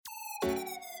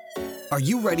Are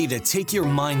you ready to take your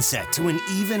mindset to an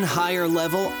even higher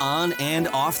level on and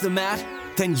off the mat?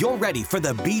 Then you're ready for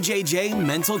the BJJ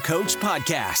Mental Coach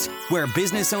Podcast, where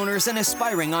business owners and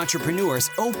aspiring entrepreneurs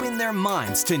open their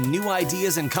minds to new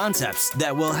ideas and concepts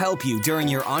that will help you during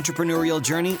your entrepreneurial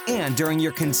journey and during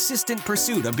your consistent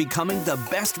pursuit of becoming the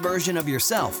best version of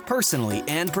yourself, personally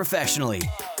and professionally.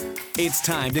 It's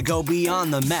time to go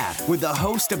beyond the mat with the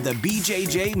host of the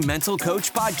BJJ Mental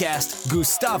Coach Podcast,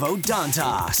 Gustavo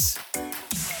Dantas.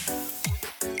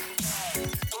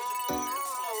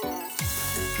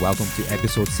 Welcome to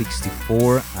episode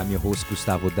 64. I'm your host,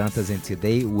 Gustavo Dantas, and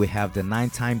today we have the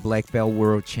 9-time black belt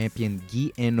world champion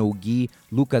Gi and No Gi,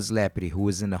 Lucas Lepri, who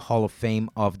is in the Hall of Fame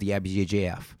of the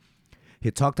IBJJF. He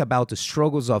talked about the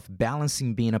struggles of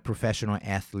balancing being a professional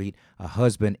athlete, a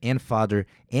husband and father,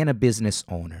 and a business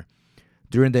owner.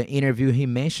 During the interview, he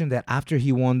mentioned that after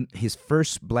he won his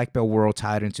first black belt world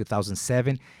title in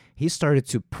 2007, he started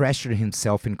to pressure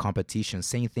himself in competition,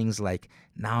 saying things like,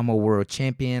 now I'm a world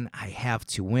champion, I have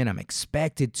to win, I'm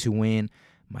expected to win,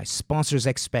 my sponsors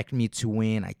expect me to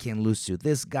win, I can't lose to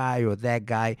this guy or that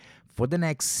guy. For the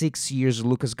next 6 years,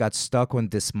 Lucas got stuck on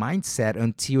this mindset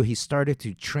until he started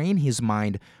to train his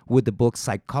mind with the book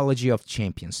Psychology of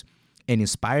Champions. And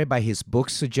inspired by his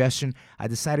book's suggestion, I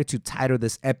decided to title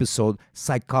this episode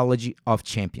Psychology of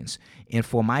Champions. And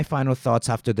for my final thoughts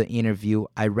after the interview,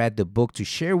 I read the book to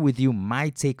share with you my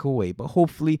takeaway. But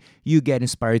hopefully you get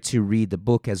inspired to read the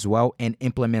book as well and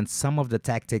implement some of the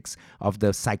tactics of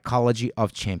the Psychology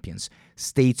of Champions.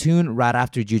 Stay tuned right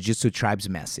after Jiu-Jitsu Tribe's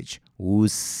message.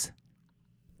 Oos.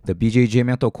 The BJJ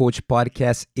Mental Coach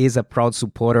Podcast is a proud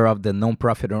supporter of the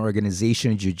nonprofit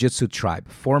organization Jiu-Jitsu Tribe,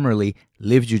 formerly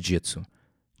Live Jiu-Jitsu.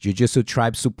 Jiu-Jitsu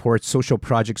Tribe supports social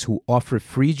projects who offer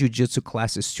free jiu-jitsu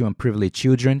classes to unprivileged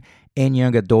children and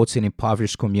young adults in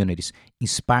impoverished communities,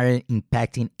 inspiring,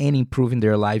 impacting, and improving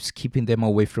their lives, keeping them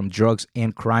away from drugs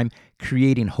and crime,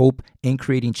 creating hope, and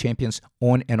creating champions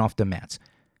on and off the mats.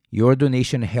 Your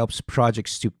donation helps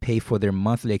projects to pay for their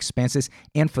monthly expenses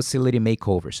and facility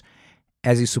makeovers.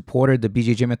 As a supporter, the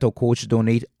BJJ Mental Coach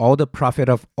donate all the profit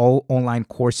of all online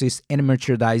courses and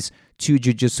merchandise to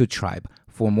Jiu-Jitsu Tribe.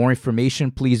 For more information,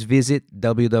 please visit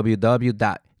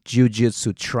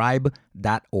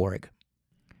www.jiujitsutribe.org.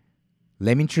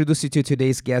 Let me introduce you to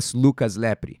today's guest, Lucas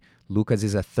Lepri. Lucas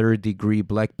is a third-degree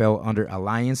black belt under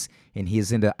Alliance, and he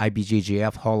is in the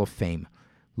IBJJF Hall of Fame.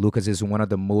 Lucas is one of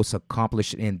the most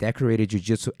accomplished and decorated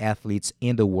jiu-jitsu athletes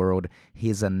in the world. He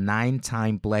is a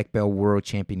 9-time black belt world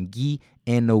champion, Gi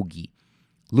and No Gi.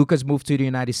 Lucas moved to the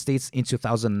United States in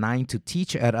 2009 to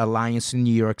teach at Alliance in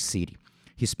New York City.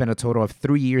 He spent a total of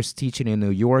 3 years teaching in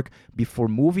New York before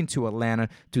moving to Atlanta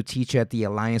to teach at the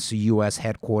Alliance U.S.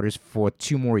 headquarters for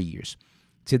 2 more years.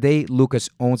 Today, Lucas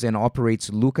owns and operates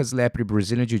Lucas Lepri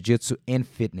Brazilian Jiu-Jitsu and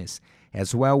Fitness,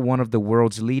 as well one of the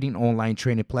world's leading online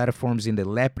training platforms in the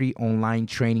Lepri online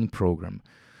training program.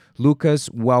 Lucas,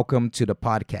 welcome to the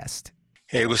podcast.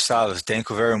 Hey, Gustavo, thank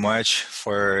you very much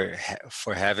for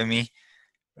having me.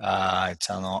 It's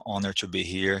an honor to be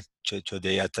here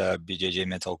today at the BJJ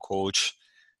Mental Coach,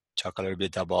 talk a little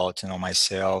bit about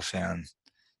myself, and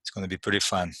it's going to be pretty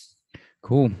fun.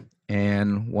 Cool.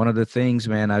 And one of the things,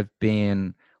 man, I've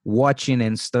been watching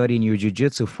and studying your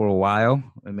jiu-jitsu for a while.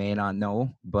 I may not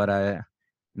know, but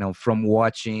from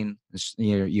watching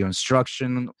your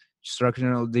instructional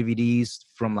DVDs,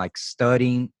 from like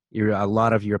studying a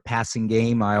lot of your passing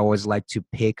game, I always like to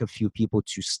pick a few people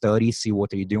to study, see what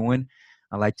they're doing.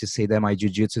 I like to say that my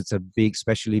jiu-jitsu, it's a big,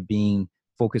 especially being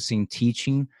focusing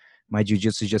teaching. My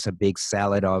jiu-jitsu is just a big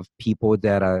salad of people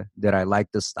that I like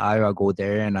the style. I go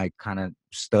there and I kind of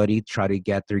study, try to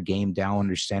get their game down,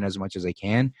 understand as much as I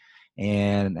can.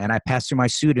 And I pass to my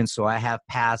students. So I have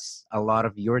passed a lot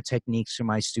of your techniques to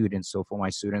my students. So for my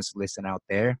students listen out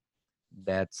there,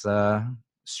 that's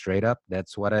straight up.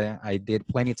 That's what I did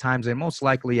plenty of times. And most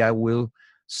likely I will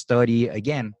study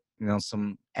again,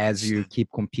 some as you keep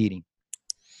competing.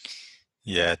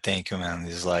 Yeah, thank you, man.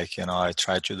 It's like, I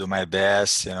try to do my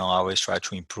best, I always try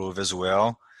to improve as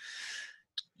well.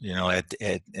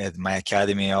 At my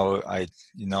academy, I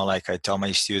tell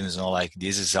my students,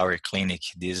 this is our clinic.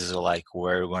 This is like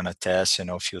where we're going to test,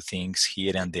 a few things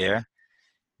here and there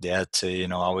that,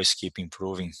 always keep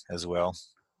improving as well.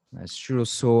 That's true.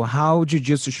 So how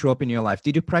jiu-jitsu show up in your life?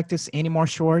 Did you practice any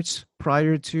martial arts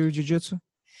prior to jiu-jitsu?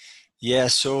 Yeah,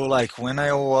 so when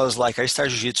I was I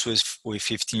started jiu-jitsu with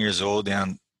 15 years old,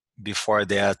 and before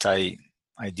that I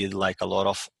did a lot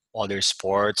of other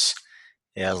sports,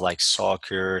 as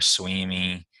soccer,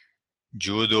 swimming,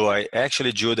 judo.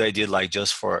 Judo I did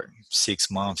just for 6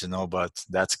 months, but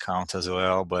that's count as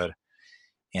well. But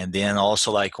And then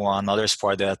also like one other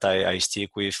sport that I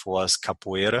stick with was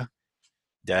capoeira.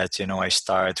 That I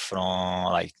start from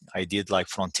like I did like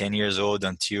from 10 years old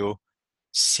until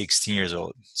 16 years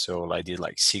old. So I did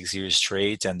like 6 years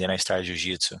straight, and then I started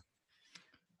jiu-jitsu.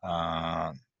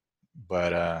 Uh,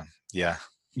 but yeah.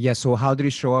 Yeah. So how did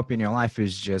it show up in your life?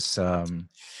 Is just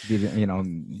did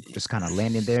just kind of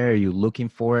landing there? Are you looking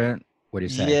for it? What do you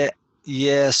say? Yeah,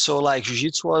 yeah. So like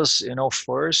jiu-jitsu was,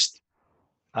 first,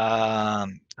 I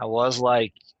was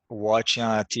like watching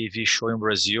a TV show in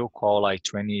Brazil called like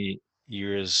 20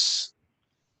 years,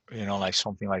 like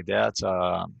something like that.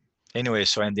 Anyway,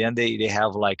 so and then they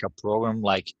have like a program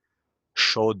like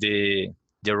show the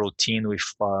routine with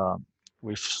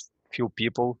few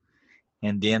people,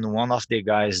 and then one of the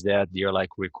guys that they're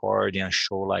like recording and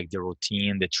show like the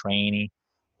routine, the training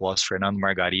was Fernando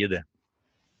Margarida.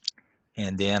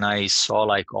 And then I saw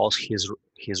like all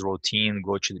his routine,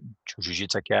 go to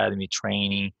Jiu-Jitsu Academy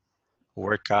training,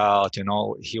 workout.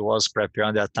 He was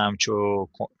preparing that time to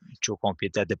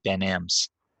compete at the Pan Ams.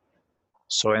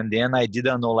 So and then I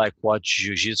didn't know like what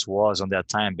Jiu-Jitsu was on that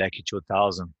time back in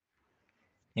 2000.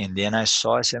 And then I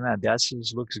said, man, that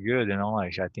looks good.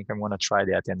 Like I think I'm gonna try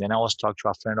that. And then I was talking to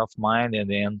a friend of mine, and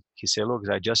then he said, look,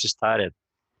 I just started.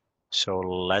 So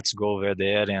let's go over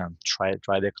there and try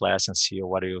the class and see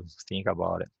what you think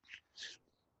about it.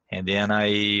 And then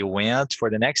I went for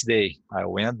the next day. I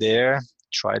went there,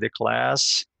 tried the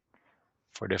class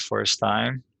for the first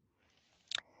time,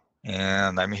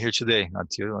 and I'm here today.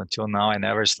 Until now, I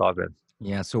never stopped it.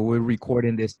 Yeah, so we're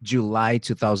recording this July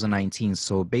 2019.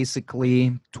 So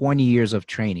basically 20 years of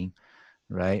training,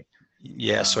 right?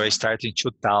 Yeah, so I started in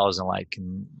 2000,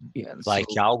 Yeah, like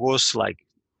so August,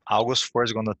 August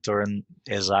 1st gonna turn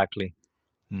exactly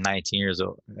 19 years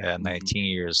old. mhm, 19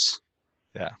 years.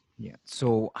 Yeah. yeah.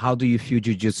 So how do you feel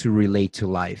jiu-jitsu relate to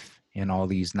life in all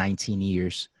these 19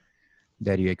 years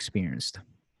that you experienced?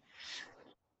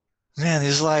 Man,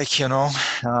 it's like,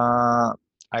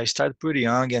 I started pretty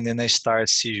young, and then I started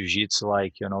see jiu-jitsu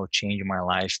like, change my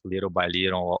life little by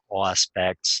little, all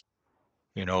aspects,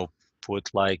 you know, put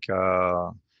like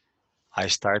I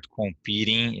start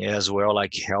competing as well,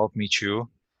 like help me too,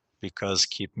 because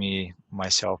keep me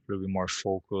myself a little bit more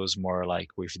focused, more like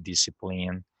with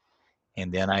discipline.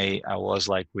 And then I was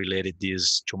like related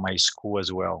this to my school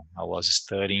as well. I was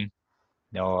studying,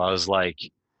 I was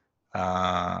like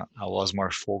I was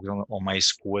more focused on my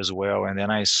school as well. And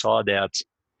then I saw that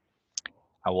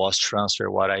I was transfer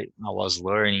what I was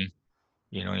learning,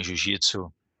 in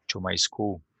jiu-jitsu to my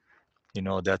school.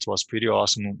 That was pretty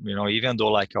awesome. Even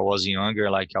though like I was younger,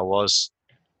 like I was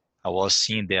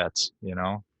seeing that,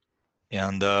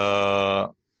 and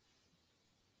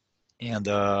and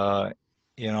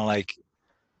like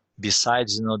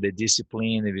besides the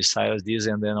discipline, and besides this,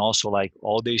 and then also like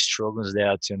all the struggles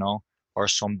that or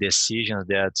some decisions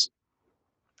that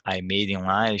I made in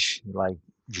life, like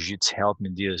jiu-jitsu helped me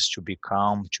this to be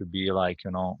calm, to be like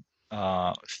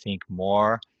think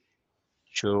more,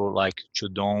 to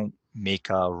don't make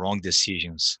wrong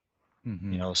decisions.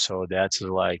 Hmm. So that's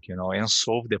like and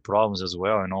solve the problems as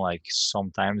well. Like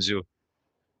sometimes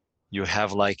you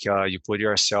have like you put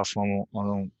yourself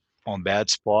on bad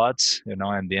spots,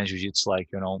 and then jiu-jitsu like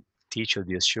teach you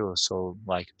this too. So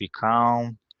like be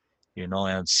calm,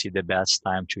 and see the best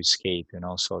time to escape.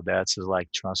 So that's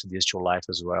like transfer this to life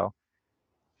as well.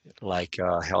 Like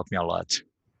helped me a lot.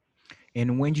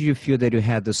 And when did you feel that you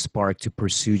had the spark to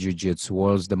pursue jiu-jitsu?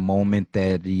 What was the moment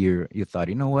that you thought,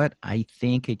 you know what, I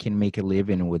think I can make a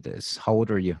living with this? How old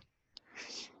are you?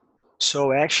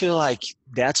 So actually, like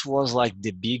that was like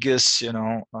the biggest,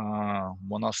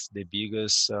 one of the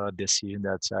biggest decision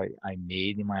that I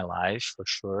made in my life for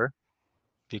sure,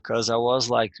 because I was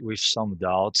like with some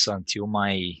doubts until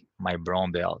my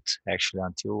brown belt, actually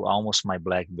until almost my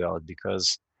black belt,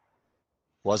 because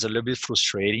was a little bit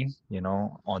frustrating,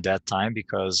 on that time,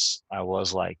 because I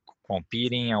was like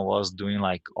competing, I was doing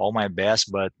like all my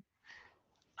best, but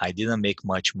I didn't make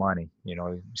much money,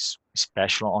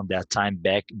 especially on that time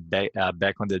back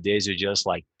on the days you just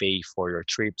like pay for your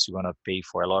trips, you're gonna pay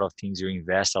for a lot of things, you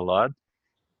invest a lot,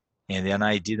 and then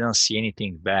I didn't see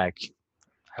anything back.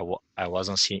 I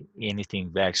wasn't seeing anything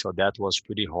back, so that was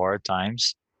pretty hard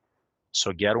times.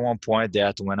 So get one point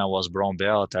that when I was brown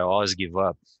belt, I always give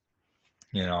up.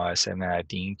 I said, man, I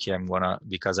think I'm gonna,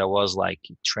 because I was like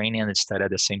training and study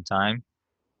at the same time.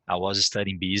 I was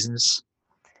studying business,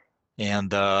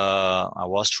 and I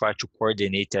was trying to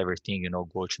coordinate everything.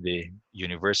 Go to the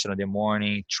university in the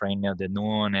morning, train at the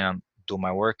noon, and do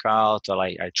my workout.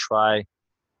 I try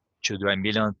to do a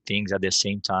million things at the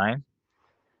same time,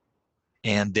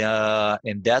 And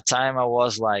that time I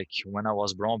was like, when I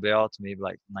was brown belt, maybe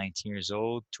like 19 years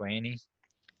old, 20,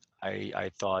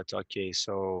 I thought, okay,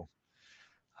 so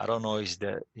I don't know is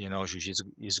that, jiu-jitsu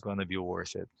is going to be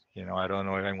worth it. I don't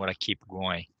know if I'm going to keep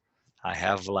going. I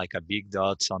have like a big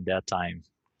doubts on that time.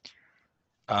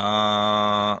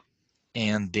 Uh,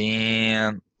 and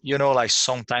then, like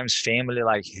sometimes family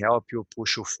like help you,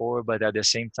 push you forward, but at the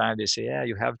same time they say, yeah,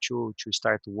 you have to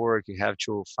start to work, you have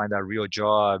to find a real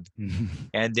job.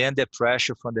 And then the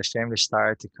pressure from the family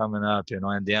started coming up,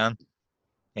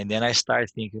 and then I started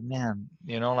thinking, man,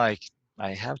 like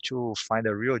I have to find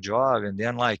a real job, and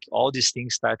then like all these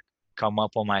things start come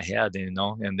up on my head, and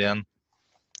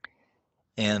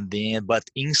then but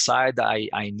inside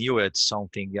I knew it,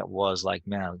 something that was like,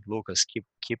 man, Lucas, keep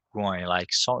going, like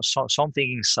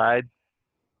something inside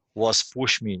was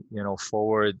push me,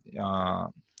 forward.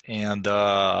 And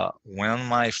when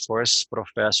my first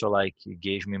professor like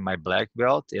gave me my black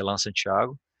belt, Elan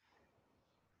Santiago,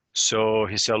 so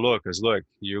he said, Lucas, look,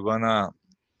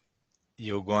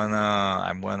 I'm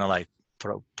gonna like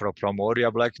promote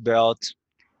your black belt.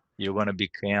 You're gonna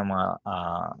become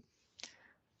a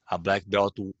black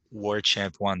belt world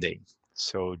champ one day.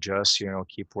 So just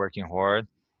keep working hard.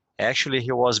 Actually,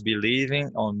 he was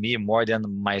believing on me more than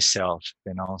myself.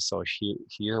 So he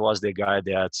was the guy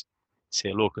that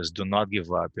say, Lucas, do not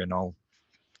give up.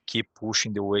 Keep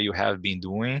pushing the way you have been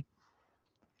doing.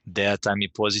 That I'm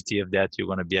positive that you're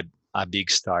gonna be a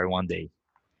big star one day.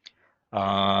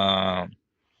 Um,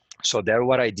 so that's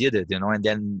what I did it, and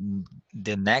then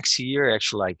the next year,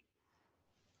 actually,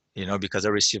 like, because I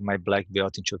received my black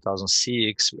belt in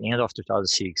 2006, end of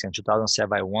 2006, and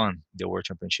 2007 I won the world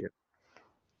championship.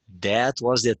 That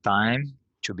was the time,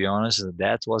 to be honest,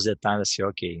 that was the time I said,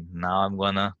 okay, now I'm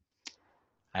gonna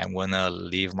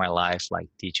live my life like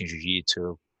teaching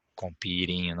jiu-jitsu,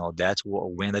 competing, that's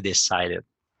when I decided,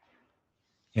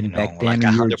 And back like then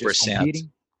you were just 100%.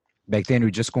 competing. Back then you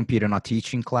were just competing, not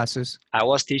teaching classes. I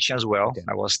was teaching as well. Okay.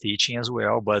 I was teaching as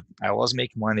well, but I was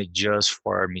making money just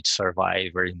for me to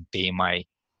survive and pay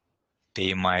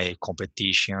my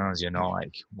competitions,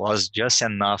 like was just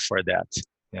enough for that,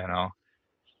 you know.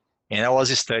 And I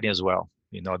was studying as well.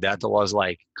 That was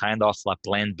like kind of a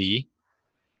plan B,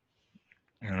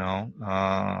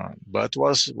 but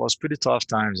was pretty tough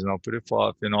times, pretty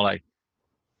tough, like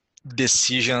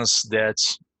decisions that,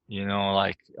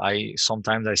 like I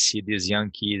sometimes I see these young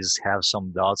kids have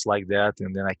some doubts like that,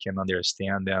 and then I can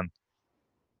understand them,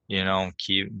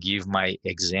 give my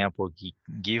example,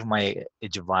 give my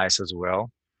advice as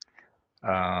well.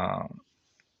 Uh,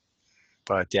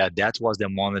 but yeah, that was the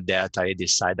moment that I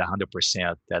decided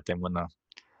 100% that I'm gonna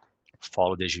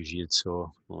follow the jiu-jitsu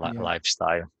Yeah.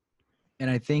 lifestyle. And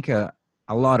I think a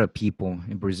lot of people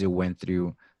in Brazil went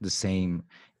through the same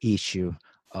issue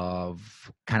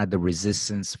of kind of the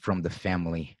resistance from the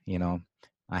family.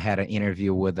 I had an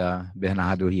interview with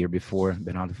Bernardo here before,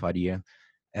 Bernardo Faria,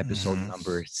 episode Hmm.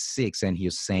 number 6, and he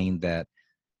was saying that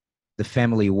the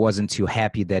family wasn't too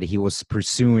happy that he was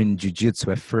pursuing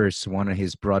jiu-jitsu at first. One of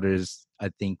his brothers, I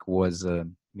think, was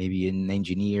maybe an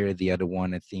engineer. The other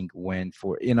one, I think, went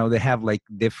for, they have like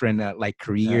different like Yeah,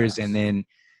 careers, and then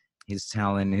he's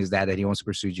telling his dad that he wants to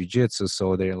pursue jujitsu.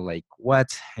 So they're like, what?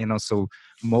 So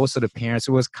most of the parents,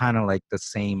 it was kind of like the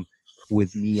same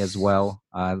with me as well.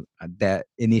 That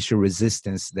initial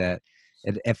resistance that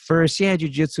at first, yeah,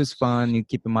 jujitsu is fun. You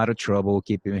keep him out of trouble,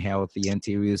 keep him healthy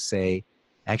until you say,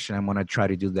 actually, I'm going to try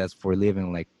to do that for a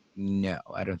living. Like, no,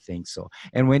 I don't think so.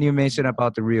 And when you mentioned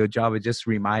about the real job, it just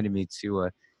reminded me too,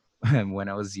 when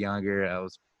I was younger,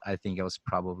 I think I was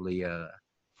probably, I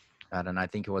don't know. I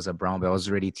think it was a brown belt. I was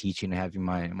already teaching, having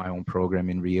my own program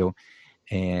in Rio,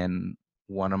 and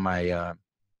one of my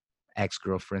ex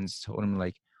girlfriends told him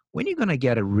like, "When are you gonna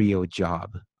get a real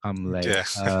job?" I'm like, yeah,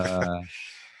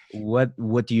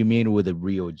 "What do you mean with a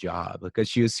real job?" Because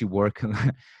she used to work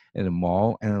in a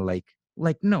mall, and like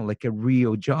no, like a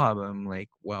real job. I'm like,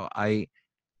 well, I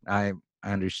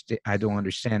understand. I don't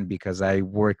understand because I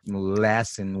work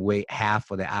less and way half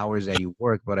of the hours that you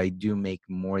work, but I do make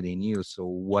more than you. So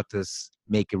what does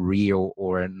make a real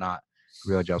or not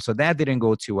real job? So that didn't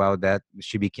go too well.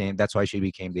 That's why she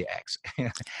became the ex.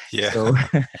 yeah. So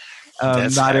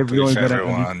That's not happy with everyone's gonna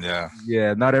everyone. Yeah,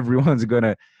 yeah, not everyone's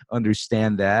gonna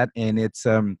understand that, and it's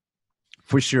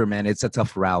for sure, man, it's a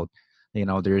tough route.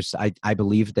 I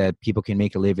believe that people can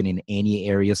make a living in any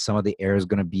area. Some of the areas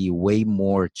going to be way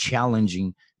more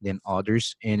challenging than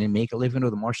others, and in make a living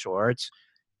with the martial arts,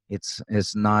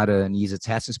 it's not an easy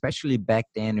task, especially back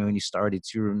then when you started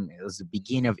to. It was the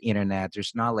beginning of internet.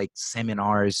 There's not like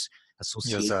seminars,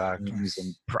 exactly. associations,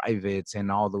 and privates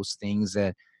and all those things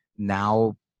that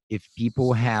now if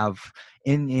people have,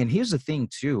 and here's the thing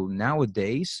too,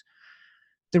 nowadays,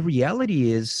 the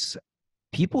reality is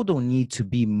people don't need to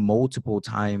be multiple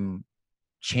time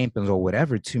champions or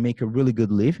whatever to make a really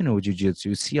good living with jiu-jitsu.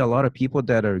 You see a lot of people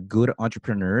that are good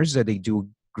entrepreneurs, that they do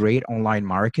great online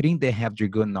marketing, they have their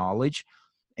good knowledge,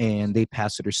 and they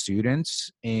pass to their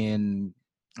students. And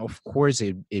of course,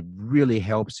 it really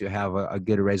helps to have a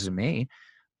good resume.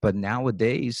 But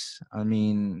nowadays, I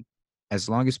mean, as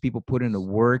long as people put in the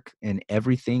work and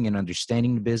everything and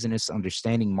understanding the business,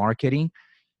 understanding marketing,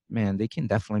 man, they can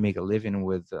definitely make a living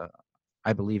with,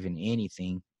 I believe, in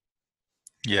anything.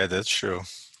 Yeah, that's true.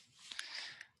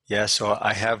 Yeah, so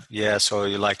I have, yeah, so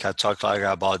like I talked like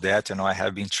about that, I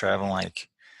have been traveling like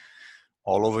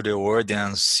all over the world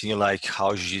and see like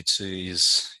how jiu-jitsu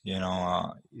is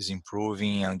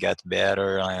improving and get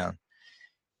better and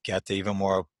get even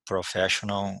more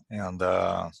professional. And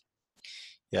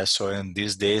yeah, so in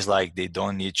these days, like they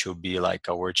don't need to be like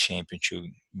a world champion to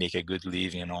make a good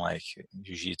living, like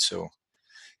jiu-jitsu.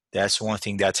 That's one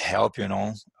thing that help,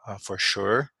 for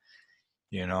sure,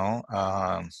 you know,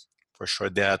 um, for sure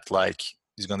that like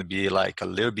it's gonna be like a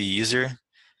little bit easier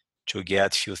to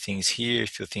get few things here,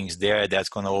 few things there. That's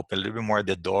gonna open a little bit more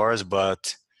the doors,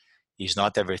 but it's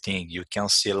not everything. You can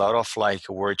see a lot of like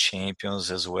world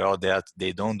champions as well that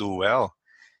they don't do well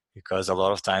because a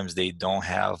lot of times they don't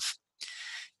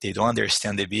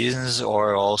understand the business,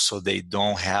 or also they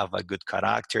don't have a good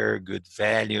character, good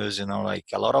values, like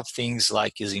a lot of things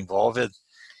like is involved,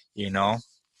 you know,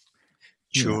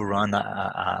 Yeah, to run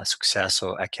a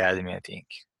successful academy, I think.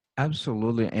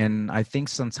 absolutely. And I think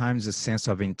sometimes a sense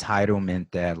of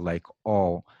entitlement that, like,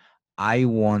 oh, I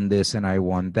want this and I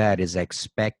want that is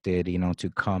expected, to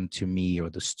come to me, or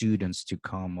the students to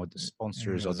come, or the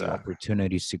sponsors, or the Exactly.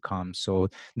 opportunities to come. So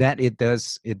that it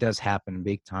does happen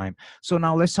big time. So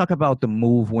now let's talk about the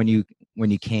move when you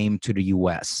came to the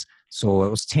US. So it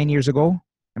was 10 years ago,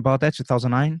 about that,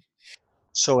 2009.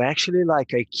 So actually,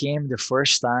 like I came the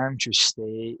first time to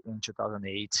stay in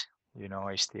 2008.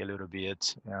 I stay a little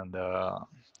bit,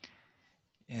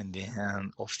 and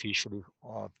then officially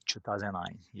of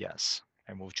 2009. Yes,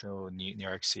 I moved to New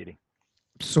York City.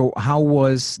 So how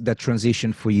was the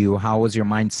transition for you? How was your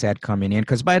mindset coming in?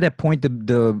 Because by that point,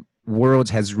 the world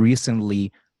has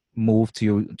recently moved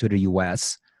to the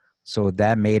US. So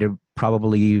that made it,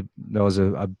 probably there was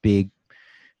a big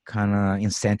kind of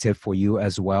incentive for you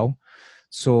as well.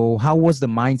 So how was the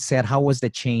mindset? How was the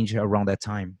change around that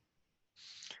time?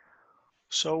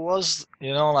 So it was,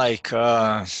 like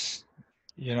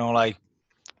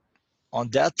on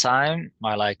that time,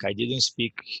 I didn't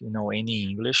speak, any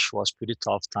English. It was pretty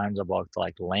tough times about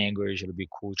like language, a little bit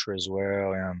culture as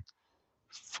well, and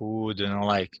food.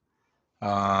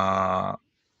 Uh,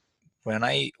 when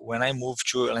I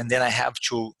moved to, and then I have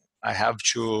to.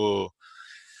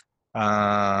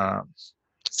 Uh,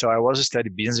 so I was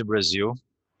studying business in Brazil,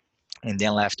 and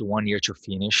then left 1 year to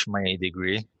finish my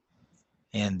degree,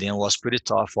 and then was pretty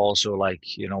tough also. Like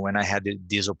when I had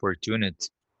this opportunity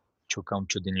to come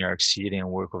to the New York City and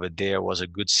work over there, was a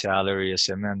good salary. I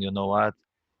said, man, you know what?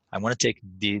 I'm gonna take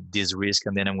this risk,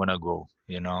 and then I'm gonna go.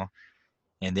 And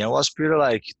then it was pretty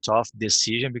like tough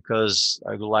decision because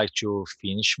I would like to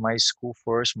finish my school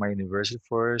first, my university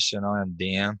first, and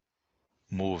then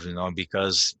move,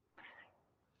 because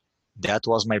that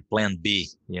was my plan B.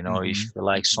 If Hmm.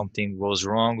 like something goes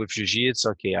wrong with jiu-jitsu,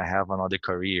 okay, I have another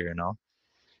career.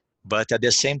 But at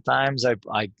the same times, I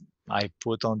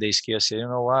put on the scale, say, you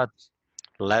know what?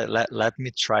 Let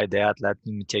me try that. Let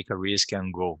me take a risk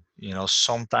and go.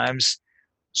 Sometimes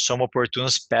some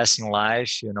opportunities pass in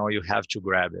life, you have to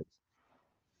grab it.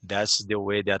 That's the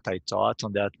way that I thought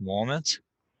on that moment,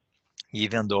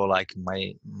 even though like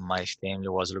my family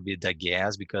was a little bit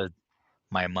aghast because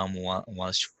my mom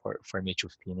wants for me to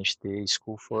finish the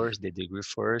school first, the degree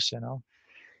first.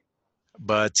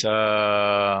 But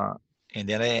and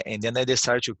then I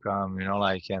decided to come,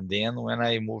 and then when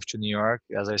I moved to New York,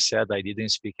 as I said, I didn't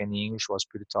speak any English. It was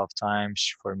pretty tough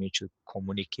times for me to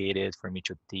communicate it, for me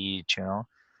to teach.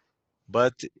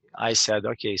 But I said,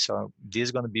 okay, so this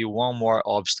is gonna be one more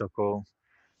obstacle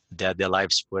that the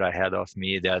life's put ahead of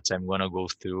me that I'm gonna go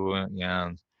through,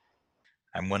 and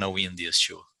I'm gonna win this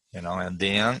too. And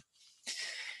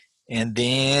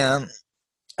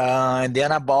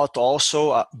then about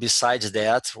also, besides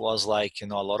that, was like a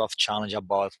lot of challenge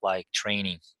about like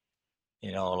training.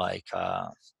 Like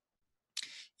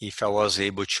if I was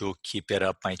able to keep it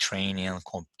up my training and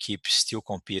keep still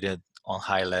competed on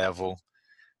high level,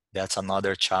 that's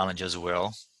another challenge as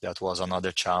well. That was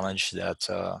another challenge that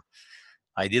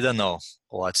I didn't know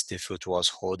what the future was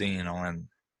holding, and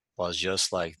was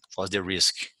just like was the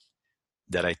risk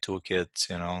that I took it,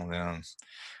 and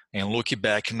looking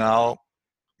back now,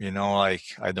 like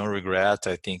I don't regret.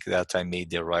 I think that I made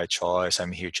the right choice.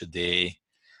 I'm here today,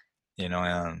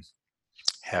 and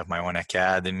have my own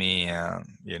academy, and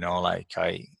like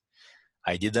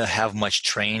I didn't have much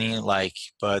training, like,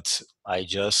 but I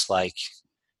just like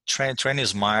train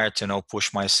smart,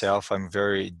 push myself. I'm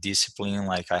very disciplined.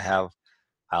 Like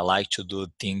I like to do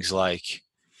things like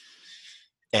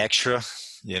extra,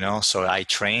 so I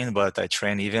train, but I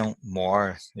train even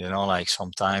more, like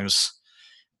sometimes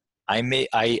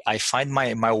I find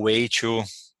my way to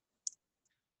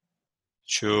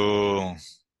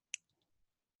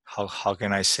how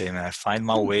can I say, man, I find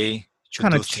my way to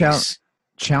Kind do of things.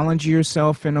 challenge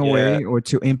yourself in a Yeah, way, or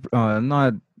to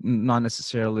not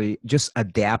necessarily just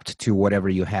adapt to whatever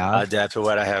you have. adapt to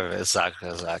what I have.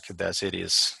 Exactly. That's it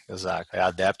is. Exactly. I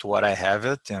adapt to what I have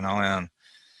it, and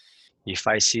if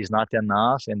I see it's not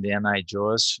enough, and then I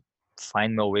just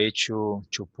find my way to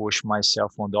push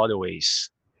myself on the other ways,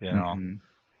 you know. Hmm.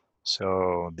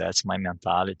 So that's my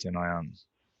mentality, and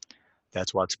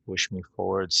that's what's pushed me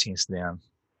forward since then.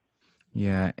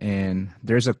 Yeah, and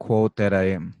there's a quote that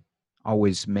I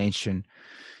always mention.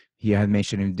 He had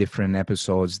mentioned in different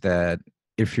episodes that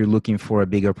if you're looking for a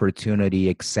big opportunity,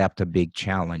 accept a big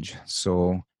challenge.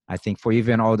 So I think for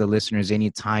even all the listeners,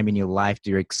 any time in your life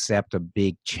do you accept a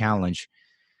big challenge,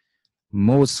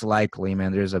 most likely,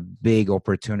 man, there's a big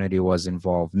opportunity was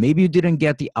involved. Maybe you didn't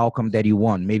get the outcome that you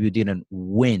want. Maybe you didn't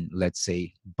win, let's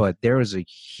say, but there was a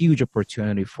huge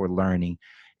opportunity for learning.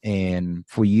 And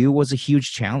for you was a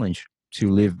huge challenge to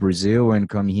leave Brazil and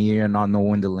come here not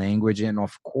knowing the language. And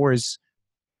of course,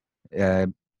 uh,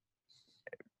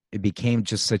 it became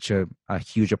just such a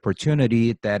huge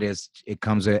opportunity that is it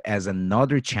comes as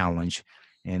another challenge,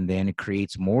 and then it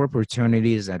creates more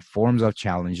opportunities and forms of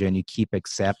challenge, and you keep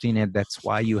accepting it. That's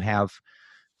why you have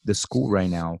the school right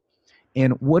now.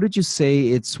 And what did you say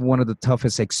it's one of the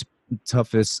toughest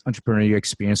entrepreneurial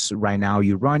experience right now?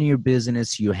 You run your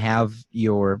business, you have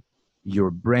your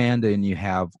brand, and you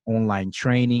have online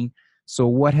training. So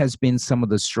what has been some of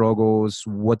the struggles?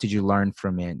 What did you learn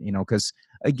from it? Because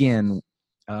again,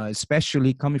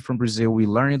 especially coming from Brazil, we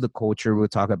learned the culture. We'll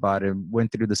talk about it.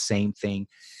 Went through the same thing,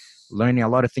 learning a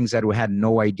lot of things that we had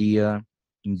no idea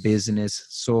in business.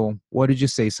 So what did you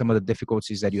say? Some of the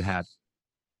difficulties that you had?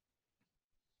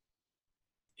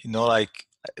 Like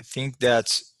I think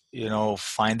that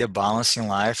find the balance in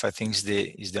life. I think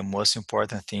is the most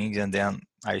important thing. And then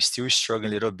I still struggle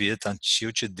a little bit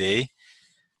until today.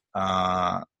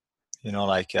 Uh,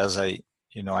 like as I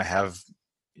have,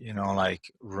 like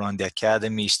run the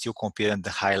academy, still compete at the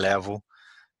high level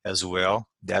as well.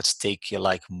 That's take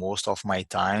like most of my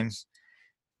time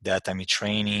that I'm in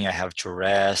training. I have to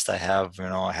rest. I have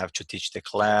to teach the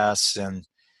class, and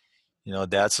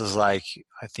that's is like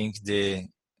I think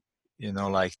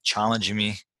like challenge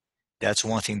me. That's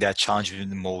one thing that challenged me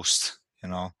the most.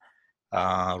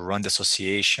 Run the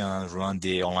association, run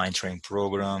the online training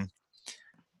program.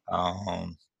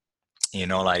 Um,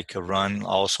 like run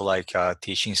also like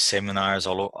teaching seminars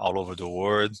all over the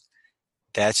world.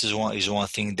 That is one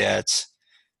thing that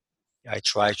I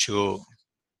try to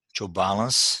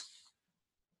balance,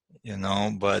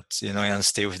 but and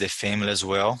stay with the family as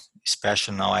well.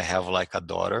 Especially now I have like a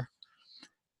daughter.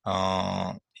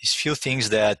 It's few things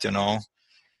that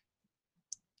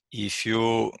if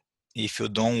you if you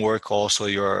don't work also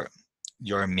your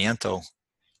mental,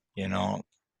 you know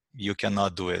you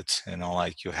cannot do it.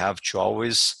 Like you have to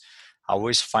always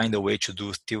find a way to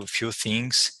do few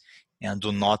things, and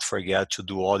do not forget to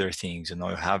do other things.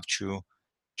 You have to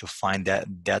find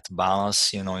that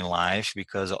balance, in life,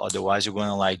 because otherwise you're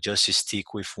gonna like just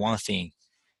stick with one thing.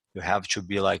 You have to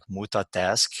be like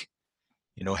multitask.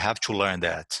 Have to learn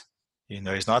that.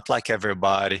 It's not like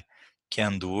everybody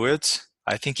can do it.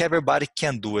 I think everybody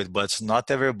can do it, but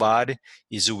not everybody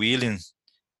is willing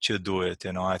to do it.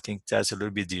 I think that's a little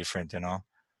bit different.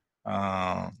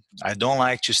 I don't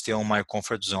like to stay on my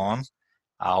comfort zone.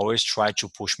 I always try to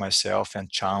push myself and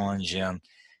challenge and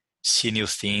see new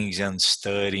things and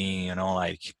studying.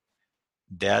 Like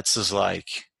that's just like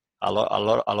a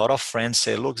lot of friends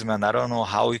say, look, man, I don't know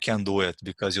how you can do it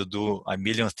because you do a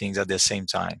million things at the same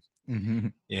time. Hmm.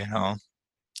 you know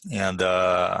and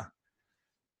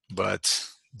but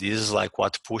this is like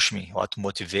what pushed me, what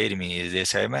motivated me. Is they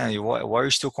say, man, why are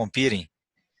you still competing?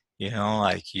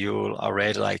 Like you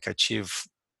already like achieve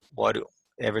what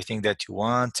everything that you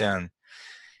want, and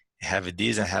have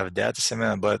this and have that. I say,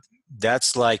 man, but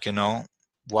that's like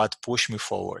what pushed me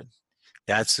forward.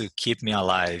 That's to keep me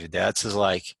alive. That's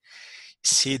like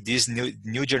see these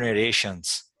new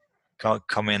generations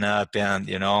coming up, and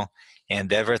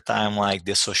And every time like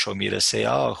the social media say,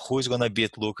 oh, who's gonna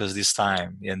beat Lucas this time?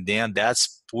 And then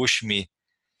that's pushed me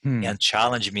Hmm. and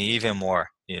challenge me even more.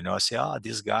 Say, oh,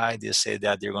 this guy, they say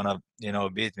that they're gonna,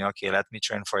 beat me. Okay, let me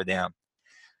train for them.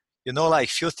 Like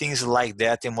few things like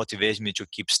that, it motivates me to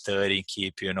keep studying,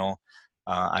 keep,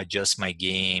 adjust my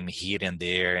game here and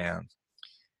there. And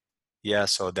yeah,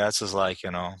 so that's just like,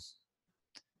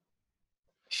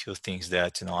 few things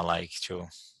that, I like to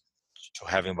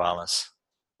have in balance.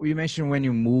 Well, you mentioned when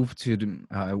you moved to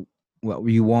well,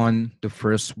 you won the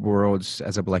first Worlds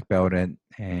as a black belt in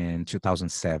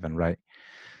 2007, right?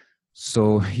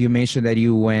 So you mentioned that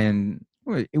you went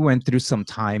through some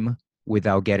time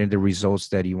without getting the results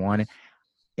that you wanted.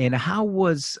 And how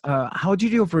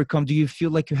did you overcome? Do you feel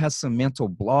like you had some mental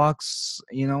blocks?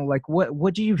 Like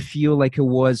what do you feel like it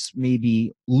was,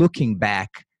 maybe looking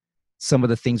back, some of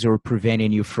the things that were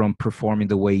preventing you from performing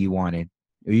the way you wanted?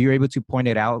 Are you able to point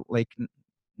it out, like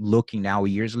looking now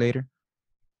years later?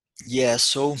 Yeah,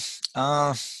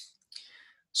 uh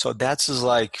so that's just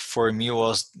like for me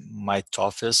was my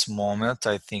toughest moment,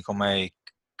 I think, on my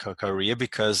career,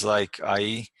 because like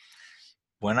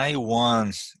when I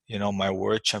won, my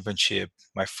world championship,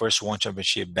 my first one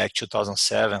championship back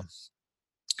 2007,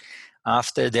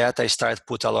 after that I started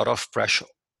put a lot of pressure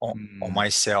on Mm,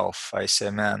 myself. I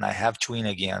said, man, I have to win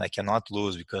again. I cannot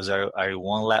lose because I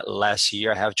won last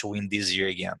year. I have to win this year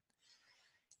again.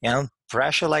 And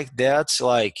pressure like that,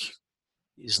 like,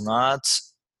 is not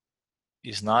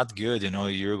is not good.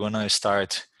 You're gonna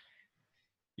start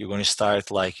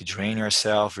like drain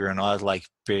yourself. You're not like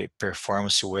perform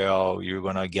so well. You're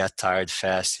gonna get tired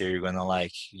faster. You're gonna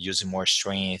like use more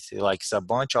strength. Like it's a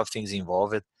bunch of things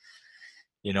involved,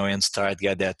 and start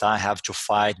get that I have to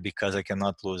fight because I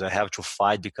cannot lose. I have to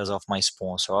fight because of my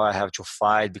sponsor. Or I have to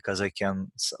fight because I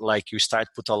can. Like you start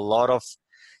put a lot of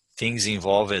things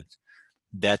involved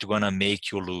that gonna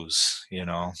make you lose.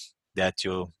 That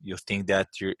you think that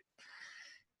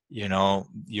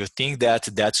you think that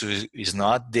is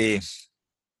not the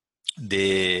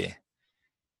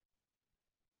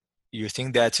you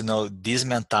think that this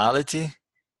mentality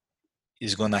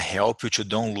is gonna help you to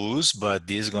don't lose, but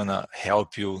this is gonna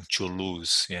help you to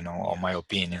lose, on yeah. my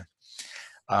opinion.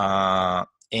 uh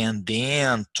and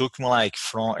then took me like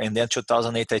from and then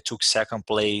 2008 I took second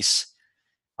place.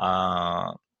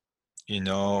 uh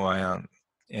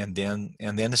and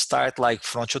then start like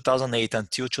from 2008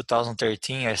 until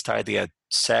 2013 I started at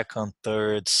second,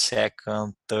 third,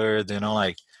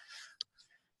 like.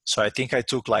 So I think I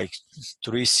took like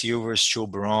 3 silvers, 2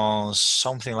 bronze,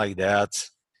 something like that.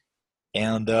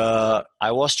 And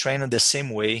I was training the same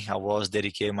way. I was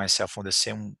dedicating myself on the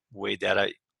same way that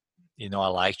I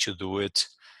like to do it.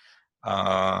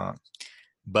 Uh,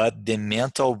 but the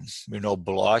mental,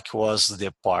 block was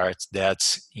the part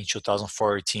that in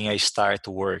 2014 I started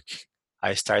to work.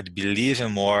 I started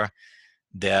believing more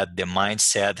that the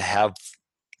mindset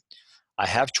I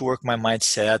have to work my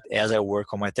mindset as I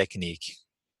work on my technique,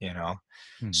 you know.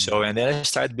 Hmm. So and then I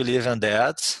started believing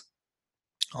that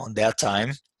on that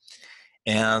time,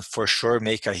 and for sure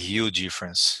make a huge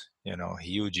difference,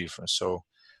 huge difference.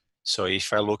 So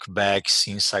if I look back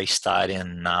since I started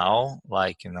and now,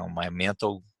 like, my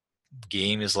mental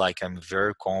game is like I'm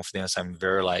very confident. I'm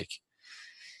very like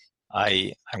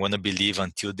I want to believe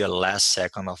until the last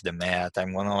second of the mat.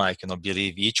 I'm gonna like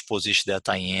believe each position that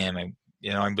I am.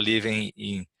 I'm believing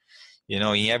in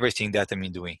everything that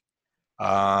I'm doing.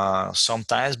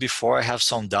 Sometimes before I have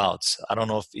some doubts. I don't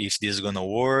know if this is gonna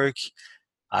work.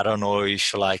 I don't know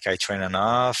if like I train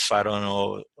enough. I don't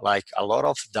know, like a lot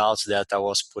of doubts that I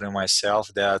was putting myself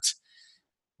that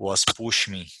was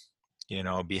pushing me,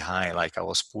 behind. Like I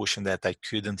was pushing that I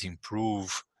couldn't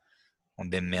improve on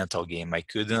the mental game.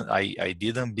 I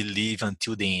didn't believe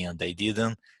until the end. I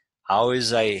didn't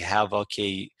always I have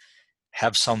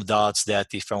have some doubts that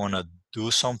if I want to do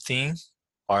something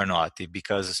or not.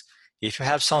 Because if you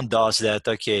have some doubts that,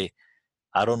 okay,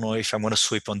 I don't know if I'm going to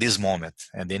sweep on this moment,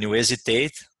 and then you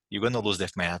hesitate, you're going to lose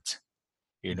that mat.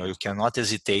 You Yeah. cannot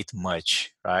hesitate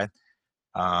much, right?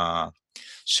 Uh,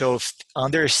 so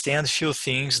understand few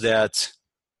things that,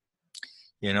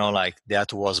 like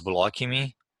that was blocking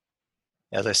me.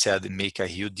 As I said, make a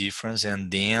huge difference.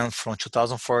 And then from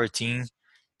 2014,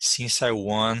 since I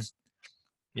won,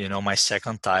 my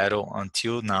second title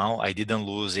until now, I didn't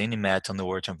lose any match on the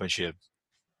World Championship.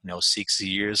 6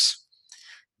 years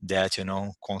that,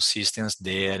 consistency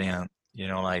there, and,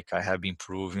 like I have been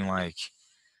proving like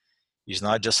it's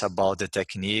not just about the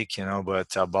technique,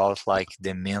 but about like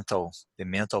the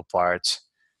mental part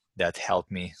that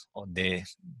helped me on the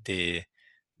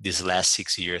these last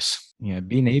 6 years. Yeah,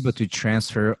 being able to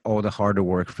transfer all the hard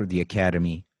work for the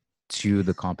academy to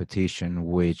the competition,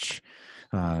 which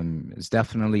is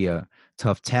definitely a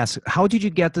tough task. How did you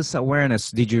get this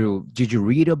awareness? Did you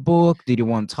read a book? Did you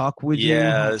want to talk with you?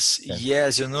 Yes, Okay.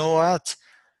 yes. You know what?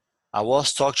 I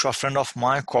was talking to a friend of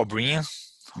mine, Cobrinha,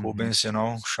 Mm-hmm. Rubens,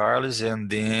 Charles, and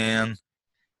then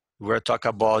we were talking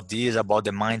about this, about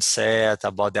the mindset,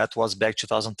 about that was back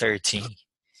 2013.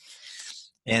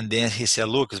 And then he said,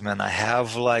 Lucas, man, I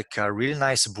have like a really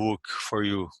nice book for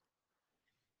you.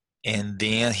 And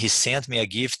then he sent me a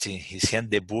gift. He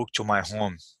sent the book to my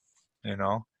home, you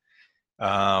know,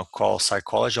 called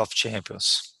Psychology of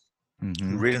Champions.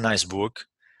 Mm-hmm. Really nice book.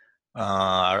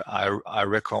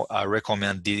 I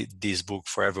recommend this book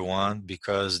for everyone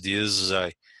because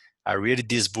I read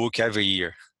this book every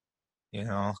year, you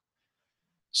know.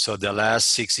 So the last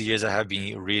 6 years I have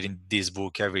been reading this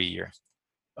book every year.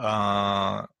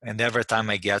 And every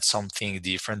time I get something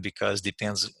different because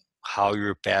depends how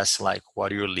you're past, like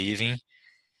what you're living.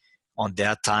 On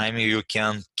that time, you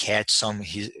can catch some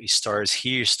stories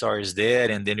here, stories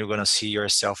there, and then you're gonna see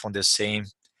yourself on the same,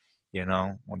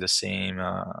 on the same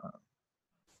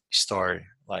story,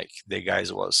 like the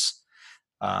guys was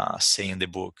saying in the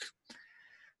book.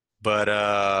 But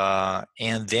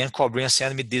and then Cobrinha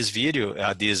sent me this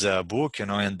video, this book,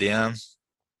 and then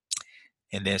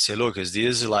say, look, is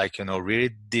this like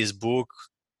read this book,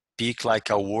 pick like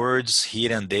a words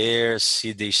here and there,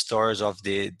 see the stories of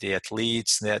the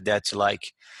athletes that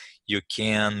like you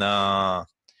can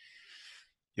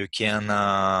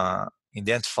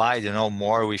identify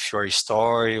more with your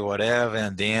story, whatever.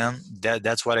 And then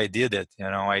that's what I did. It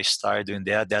I started doing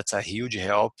that. That's a huge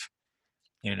help.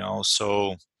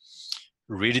 So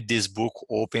reading this book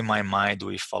opened my mind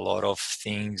with a lot of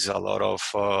things, a lot of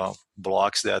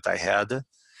blocks that I had,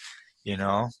 you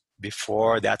know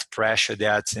before, that pressure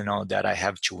that I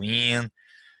have to win.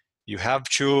 You have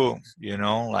to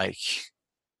like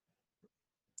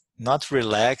not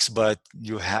relax, but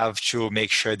you have to make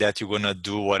sure that you're gonna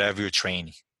do whatever you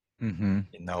train. Mm-hmm.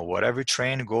 Whatever you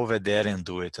train, go over there and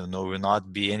do it. Will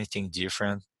not be anything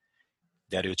different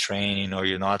that you train.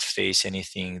 You not face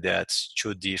anything that's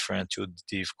too different, too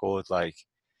difficult. Like,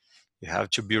 you have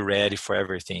to be ready for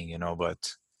everything.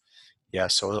 But yeah,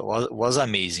 so it was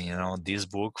amazing. This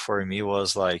book for me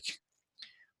was like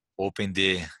open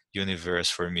the universe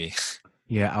for me.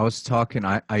 Yeah, I was talking.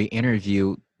 I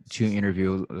interviewed 2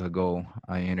 interviews ago.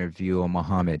 I interviewed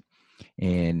Muhammad,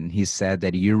 and he said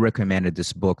that you recommended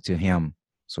this book to him.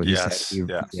 So he said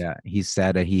Yes, yeah. he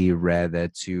said that he read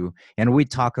that too. And we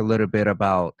talk a little bit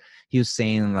about, he was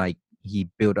saying like he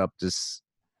built up this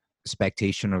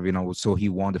expectation of, so he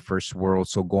won the first world.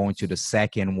 So going to the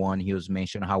second one, he was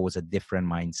mentioning how it was a different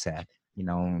mindset,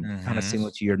 kind of Hmm.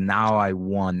 similar to your now I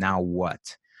won, now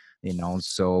what?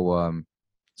 So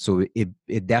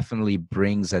it definitely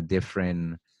brings a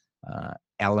different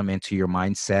element to your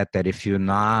mindset that if you're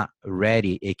not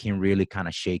ready, it can really kind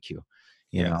of shake you,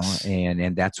 Yes.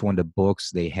 and that's when the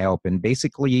books they help. And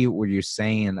basically what you're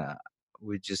saying,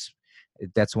 we just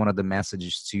that's one of the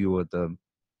messages to you, the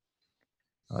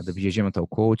BJJ mental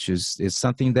coach is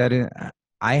something that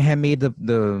I have made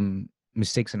the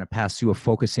mistakes in the past too, of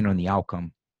focusing on the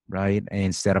outcome, right? And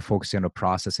instead of focusing on the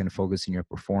process and focusing your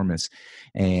performance.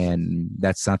 And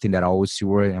that's something that I always see,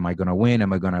 where am I going to win?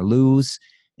 Am I going to lose?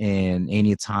 And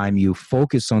anytime you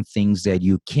focus on things that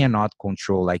you cannot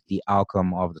control, like the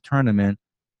outcome of the tournament,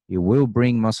 it will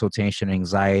bring muscle tension,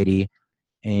 anxiety,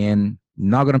 and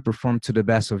not going to perform to the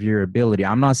best of your ability.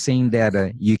 I'm not saying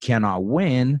that you cannot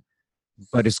win,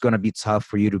 but it's going to be tough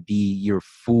for you to be your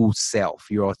full self,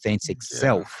 your authentic Yeah.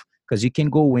 self. Because you can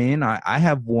go in. I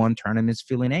have won tournaments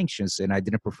feeling anxious and I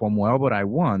didn't perform well, but I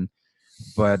won.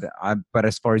 But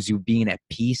as far as you being at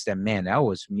peace, that, man, that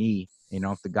was me.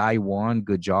 If the guy won,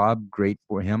 good job, great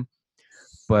for him.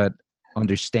 But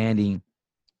understanding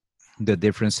the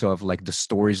difference of like the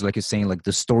stories, like you're saying, like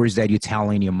the stories that you tell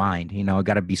in your mind,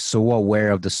 got to be so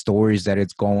aware of the stories that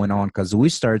it's going on, because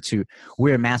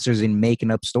we're masters in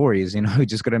making up stories. We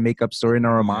just got to make up story in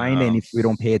our mind, and Yeah. if we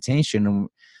don't pay attention,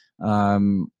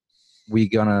 um we're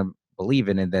gonna believe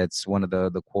in it. That's one of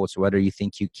the quotes: whether you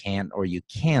think you can or you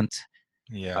can't,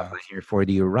 Yeah. here for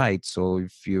you're right. So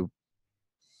if you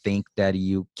think that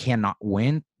you cannot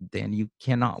win, then you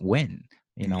cannot win.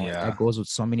 And that Yeah. goes with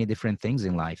so many different things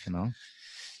in life.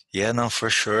 Yeah, no, for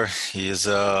sure.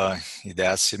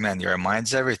 That's it, man. Your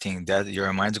mind's everything. That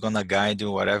your mind's gonna guide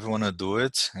you whatever you wanna do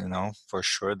it, for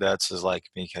sure. That's just like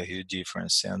make a huge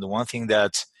difference. And the one thing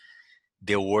that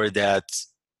the word that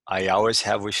I always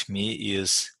have with me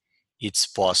is it's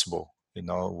possible.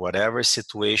 Whatever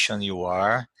situation you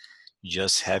are,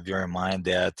 just have your mind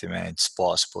that, man, it's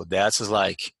possible. That's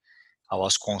like I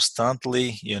was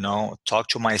constantly, talk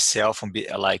to myself and be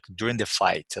like during the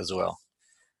fight as well.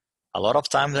 A lot of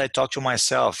times I talk to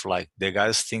myself, like the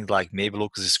guys think like maybe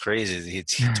Lucas is crazy. He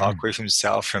talk with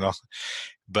himself,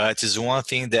 But it's one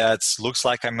thing that looks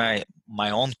like I'm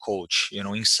my own coach,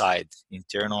 inside,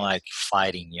 internal like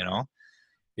fighting,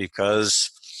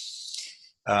 because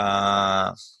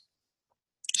uh,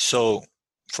 so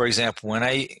for example,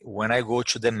 when I go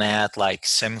to the mat like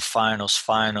semifinals,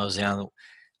 finals, and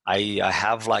I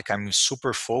have like I'm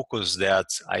super focused that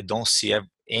I don't see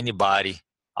anybody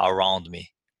around me.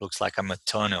 Looks like I'm a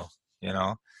tunnel, you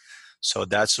know. So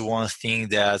that's one thing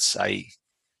that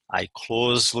I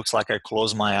close. Looks like I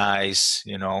close my eyes,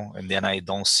 and then I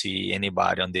don't see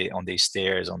anybody on the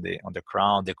stairs on the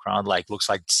ground. The ground like looks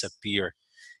like disappear,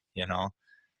 you know.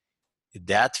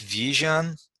 That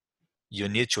vision you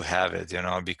need to have it,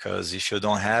 because if you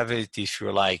don't have it, if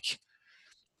you're like,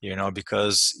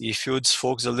 because if you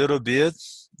disfocus a little bit,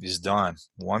 it's done.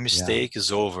 One Yeah. mistake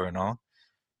is over,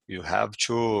 You have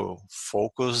to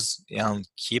focus and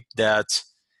keep that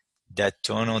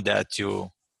tunnel that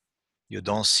you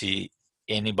don't see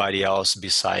anybody else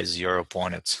besides your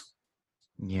opponent.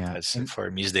 Yeah. That's And for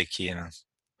me is the key.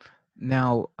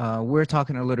 now we're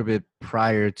talking a little bit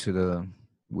prior to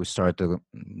we start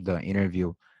the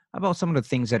interview about some of the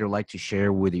things that you like to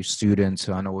share with your students.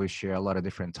 So I know we share a lot of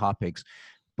different topics,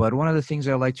 but one of the things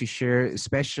I like to share,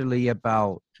 especially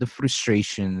about the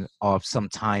frustration of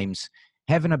sometimes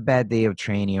having a bad day of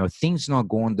training or things not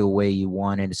going the way you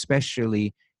want, and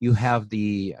especially you have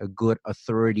the a good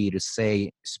authority to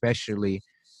say, especially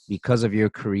because of your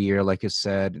career, like you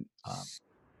said,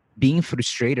 being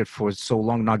frustrated for so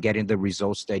long, not getting the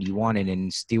results that you wanted,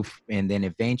 and still, and then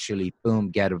eventually,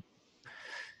 boom,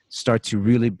 start to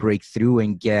really break through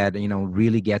and get,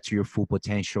 really get to your full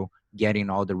potential, getting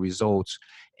all the results.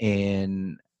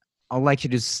 And I'd like you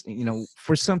to just,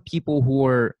 for some people who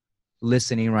are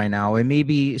listening right now and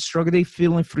maybe struggling,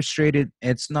 feeling frustrated,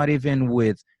 it's not even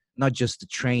with not just the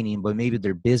training, but maybe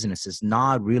their business is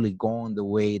not really going the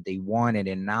way they wanted,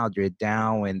 and now they're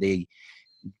down and they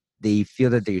feel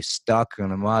that they're stuck in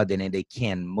the mud and they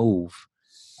can't move.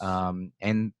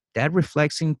 And that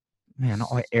reflects in, man,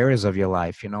 all areas of your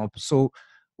life, So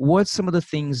what's some of the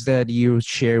things that you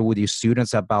share with your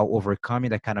students about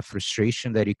overcoming that kind of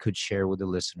frustration that you could share with the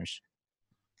listeners?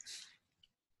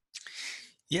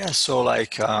 Yeah, so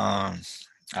like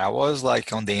I was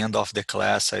like on the end of the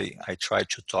class, I tried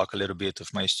to talk a little bit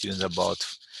with my students about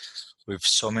with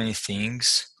so many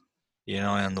things,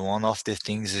 and one of the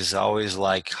things is always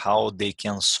like how they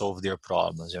can solve their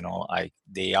problems, like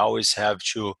they always have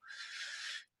to,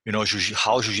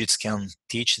 how jiu-jitsu can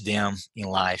teach them in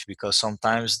life, because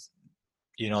sometimes,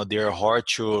 they're hard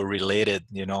to relate it,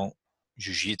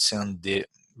 jiu-jitsu and the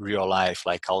real life,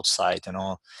 like outside,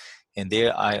 and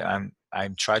there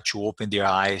I'm trying to open their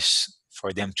eyes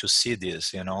for them to see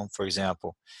this, for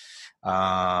example,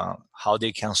 how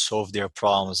they can solve their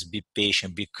problems, be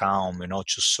patient, be calm,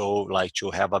 to solve, like to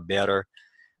have a better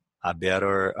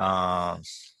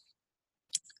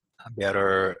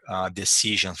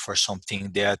decision for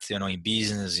something that, in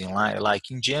business, in life,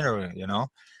 like in general,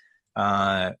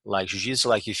 like jiu-jitsu,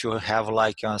 like if you have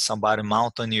like somebody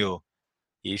mount on you,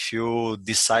 if you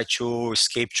decide to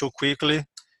escape too quickly,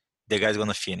 the guy's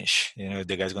gonna finish,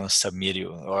 the guy's gonna submit you,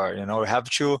 or you have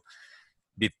to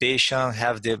be patient,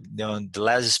 have the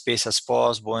less space as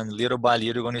possible, and little by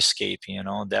little you're gonna escape,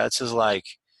 that's just like,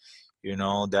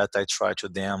 that I try to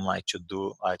them like to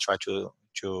do. I try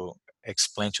to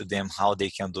explain to them how they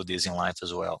can do this in life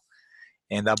as well,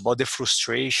 and about the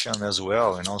frustration as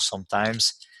well,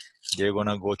 sometimes they're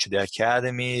gonna go to the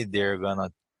academy, they're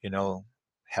gonna, you know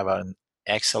have an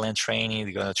excellent training,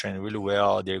 they're gonna train really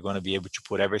well, they're gonna be able to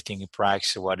put everything in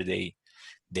practice what they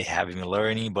have been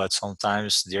learning, but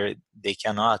sometimes they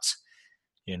cannot,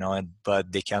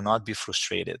 but they cannot be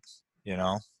frustrated, you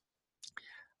know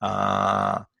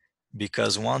uh,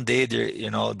 because one day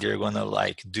they're gonna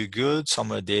like do good,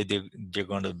 some other day they're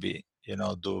gonna be,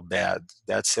 do bad.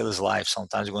 That's sales life.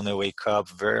 Sometimes you're gonna wake up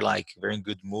very in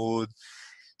good mood,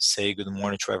 say good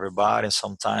morning to everybody, and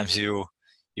sometimes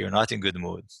you're not in good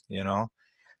mood,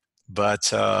 but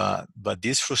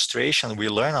this frustration, we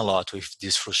learn a lot with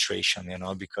this frustration,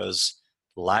 because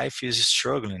life is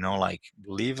struggling, like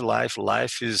live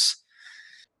life is,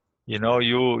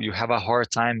 you have a hard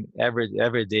time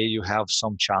every day, you have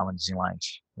some challenges in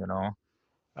life,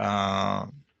 uh,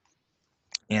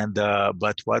 and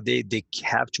but what they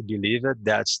have to believe it,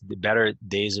 that's the better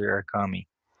days that are coming,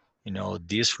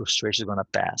 this frustration is gonna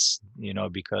pass,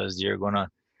 because they're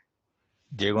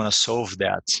gonna solve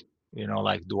that,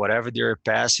 like do whatever they're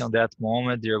passing on that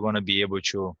moment, they're gonna be able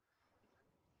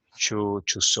to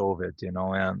solve it,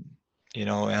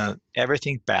 and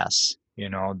everything pass.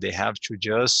 They have to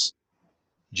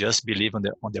just believe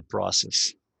on the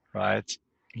process, right?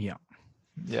 Yeah.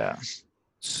 Yeah,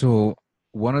 So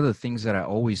one of the things that I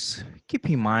always keep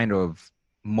in mind of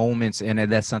moments, and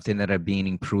that's something that I've been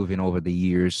improving over the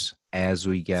years as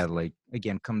we get like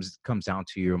again comes down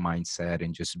to your mindset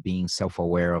and just being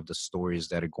self-aware of the stories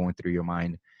that are going through your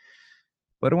mind.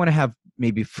 But I don't want to have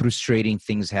maybe frustrating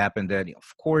things happen that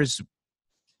of course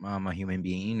I'm a human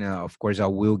being. Of course, I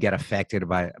will get affected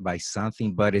by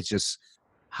something, but it's just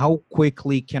how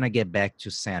quickly can I get back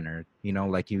to center?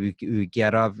 Like you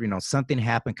get off, something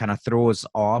happened, kind of throw us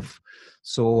off.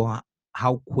 So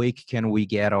how quick can we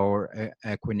get our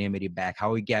equanimity back?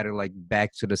 How we get it like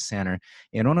back to the center?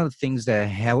 And one of the things that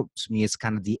helps me is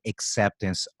kind of the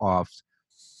acceptance of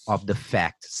the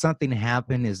fact. Something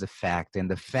happened is the fact, and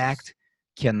the fact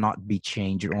cannot be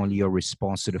changed. Only your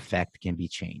response to the fact can be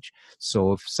changed.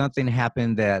 So if something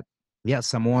happened that, yeah,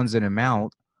 someone's in a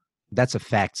mount, that's a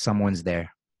fact. Someone's there,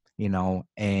 and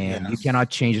yeah, you cannot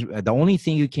change. The only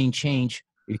thing you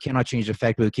cannot change the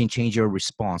fact, but you can change your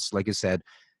response. Like I said,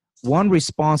 one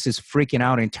response is freaking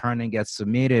out and turn and get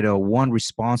submitted, or one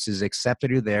response is accepted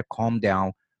you there, calm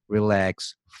down,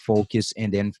 relax, focus,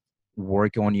 and then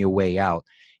work on your way out.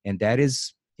 And that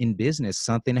is in business.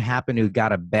 Something happened, you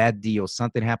got a bad deal,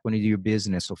 something happened to your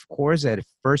business. Of course, at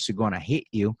first you're gonna hit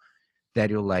you,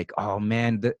 that you're like, oh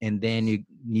man, and then you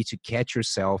need to catch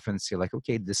yourself and say, like,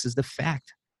 okay, this is the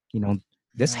fact. You know,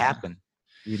 this yeah, happened.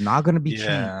 You're not gonna be changed.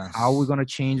 yeah. How are we gonna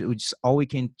change? We just all we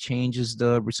can change is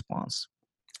the response.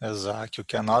 Exactly. You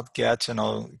cannot get,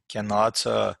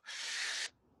 cannot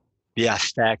be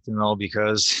affected,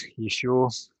 because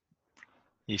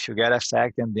if you get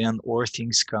affected, and then more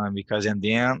things come, because and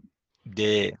then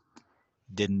the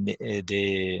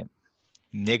the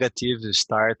negative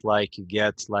start like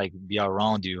get like be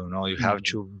around you. You have Mhm.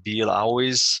 to be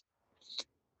always,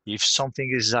 if something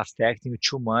is affecting you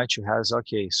too much, you have,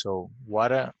 okay, so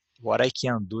what I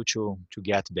can do to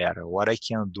get better, what I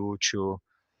can do to,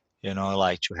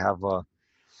 like to have a,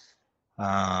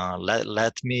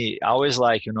 let me always,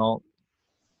 like,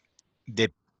 the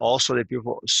also the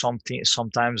people something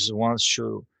sometimes wants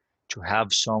to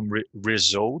have some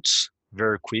results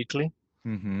very quickly,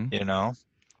 Mhm. you know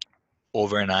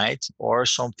overnight, or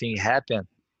something happen,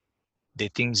 the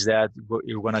things that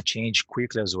you're gonna change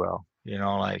quickly as well.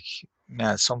 Like,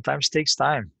 man, sometimes takes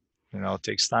time.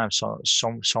 Takes time. So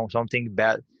something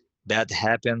bad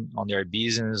happen on your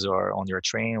business or on your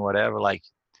train, whatever. Like,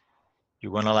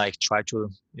 you're gonna like try to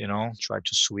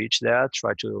switch that,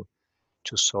 try to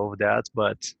solve that,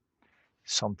 but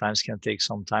sometimes can take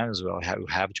some time as well. You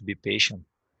have to be patient.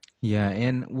 Yeah,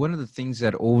 and one of the things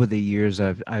that over the years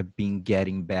I've been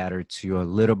getting better to,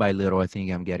 little by little, I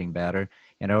think I'm getting better.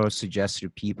 And I always suggest to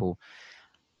people,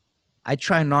 I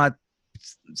try not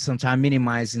sometimes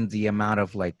minimizing the amount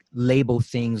of like label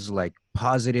things like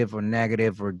positive or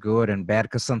negative or good and bad,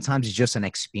 because sometimes it's just an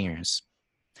experience.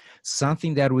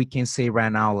 Something that we can say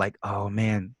right now, like, oh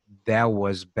man, that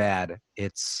was bad.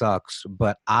 It sucks.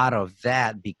 But out of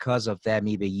that, because of that,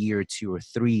 maybe a year or two or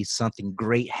three, something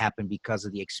great happened because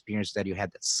of the experience that you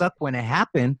had that sucked when it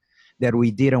happened, that we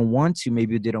didn't want to,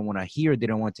 maybe we didn't want to hear,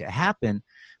 didn't want to happen,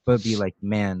 but be like,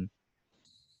 man,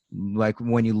 like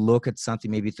when you look at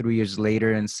something maybe 3 years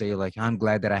later and say like, I'm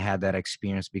glad that I had that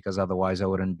experience, because otherwise I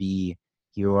wouldn't be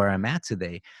here where I'm at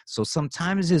today. So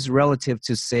sometimes it's relative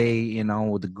to say,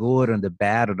 the good and the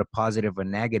bad or the positive or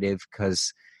negative,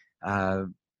 because uh,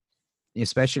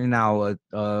 especially now,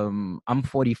 I'm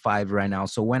 45 right now.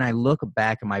 So when I look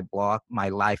back at my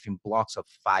life in blocks of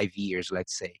 5 years,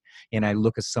 let's say, and I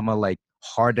look at some of like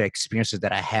harder experiences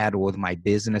that I had with my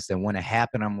business, and when it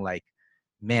happened, I'm like,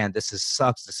 man, this is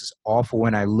sucks. This is awful.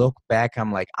 When I look back,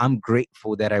 I'm like, I'm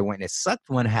grateful that I went. It sucked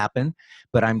when it happened,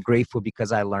 but I'm grateful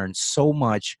because I learned so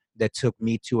much that took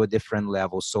me to a different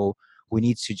level. So we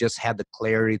need to just have the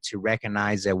clarity to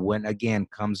recognize that when again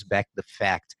comes back the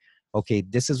fact, okay,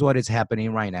 this is what is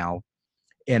happening right now.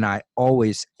 And I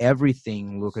always,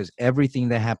 everything, Lucas, everything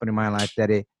that happened in my life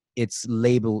that it's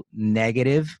labeled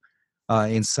negative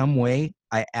in some way,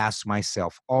 I ask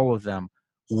myself, all of them,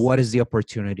 what is the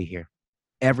opportunity here?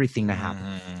 Everything that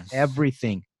happened, Hmm.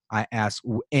 everything I ask,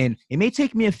 and it may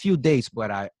take me a few days, but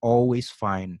I always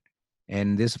find,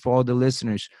 and this for all the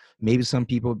listeners, maybe some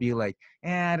people be like,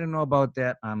 I don't know about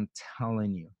that. I'm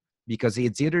telling you, because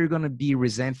it's either you're going to be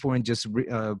resentful and just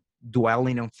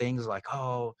dwelling on things like,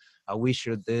 oh, I wish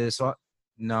you're this, or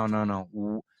no, no,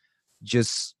 no.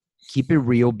 Just keep it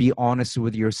real, be honest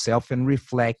with yourself, and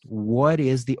reflect what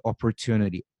is the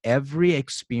opportunity. Every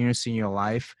experience in your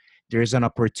life, there's an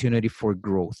opportunity for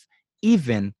growth,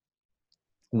 even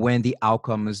when the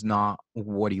outcome is not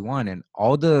what you want. And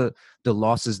all the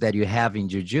losses that you have in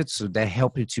jiu-jitsu that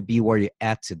help you to be where you're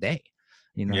at today,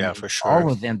 you know what I Yeah, mean? for sure.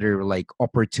 All of them, they're like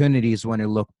opportunities. When you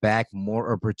look back,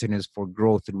 more opportunities for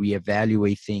growth, to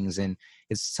reevaluate things. And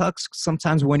it sucks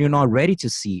sometimes when you're not ready to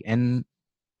see, and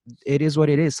it is what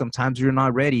it is. Sometimes you're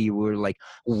not ready. We're like,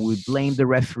 we blame the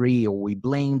referee or we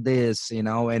blame this, and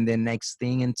then next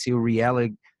thing, until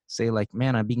reality say like,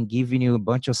 man, I've been giving you a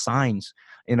bunch of signs.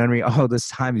 And I mean, all this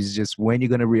time is just when you're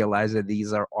going to realize that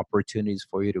these are opportunities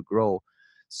for you to grow.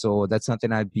 So that's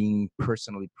something I've been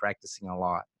personally practicing a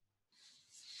lot.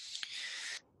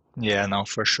 Yeah, no,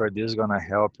 for sure. This is gonna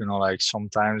help. Like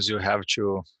sometimes you have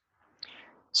to.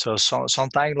 So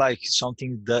sometimes like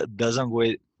something that doesn't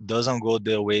go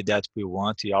the way that we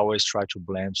want. We always try to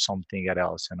blame something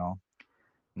else. So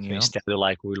Yeah. instead of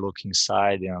like we look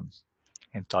inside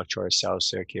and talk to ourselves,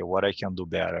 say, okay, what I can do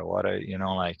better, what I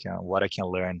can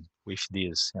learn with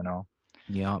this.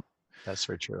 Yeah. That's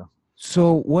for true.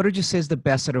 So what would you say is the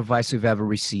best advice you've ever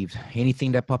received?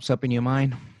 Anything that pops up in your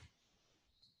mind?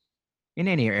 In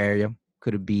any area.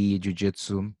 Could it be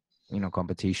jujitsu,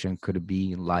 competition? Could it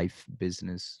be life,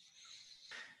 business?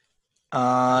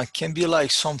 Can be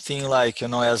like something like,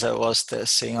 as I was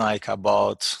saying, like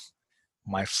about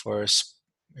my first,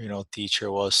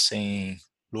 teacher was saying,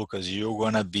 Lucas, you're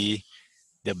gonna be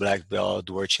the black belt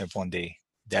world champion day.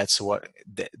 That's what,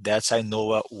 that's, I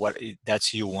know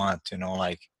that's you want,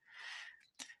 like,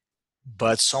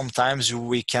 but sometimes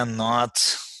we cannot,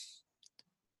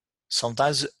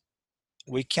 sometimes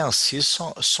we can see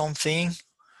something,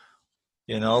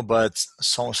 but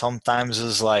sometimes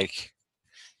it's like,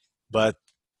 but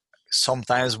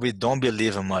sometimes we don't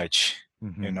believe much.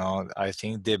 Mm-hmm. I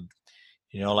think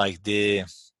like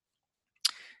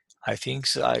I think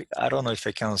I don't know if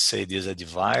I can say this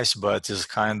advice, but it's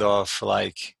kind of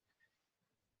like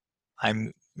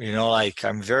like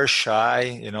I'm very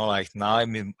shy, like now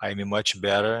I'm much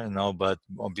better, but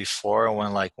before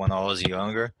when I was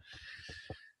younger,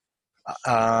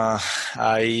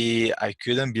 I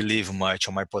couldn't believe much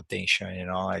on my potential,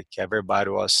 like everybody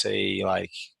was saying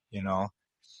like, you know,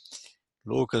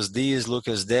 Lucas this,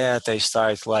 Lucas that. I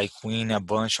started like winning a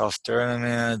bunch of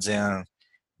tournaments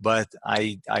but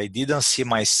I didn't see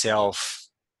myself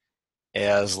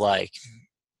as like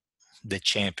the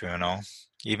champion,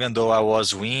 even though I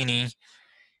was winning,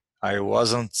 I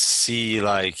wasn't see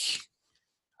like,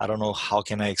 I don't know how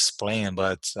can I explain,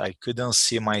 but I couldn't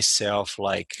see myself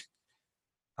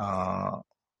uh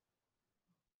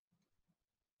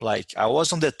like I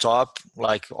was on the top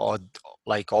like all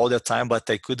the time, but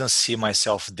I couldn't see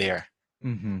myself there.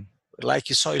 Mm-hmm. Like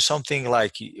you saw something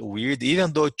like weird,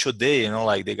 even though today,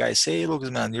 like the guy say, look,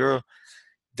 man, you're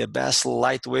the best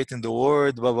lightweight in the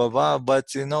world, blah blah blah.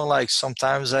 But like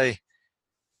sometimes like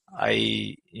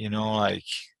I don't know,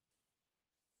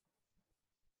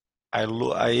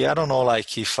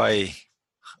 like if I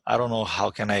don't know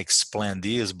how can I explain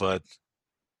this, but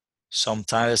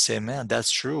sometimes I say, man,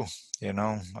 that's true.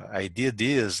 I did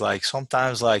this. Like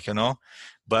sometimes, like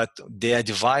but the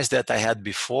advice that I had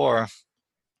before,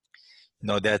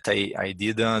 that I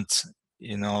didn't,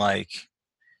 like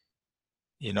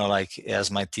like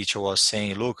as my teacher was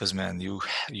saying, Lucas, man,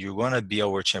 you're gonna be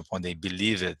our champion. They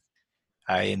believe it.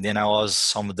 And then I was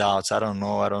some doubts. I don't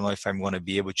know if I'm gonna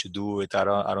be able to do it. I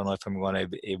don't know if I'm gonna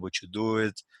be able to do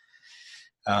it.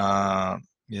 uh,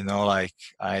 like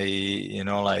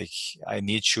like I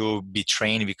need to be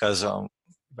trained because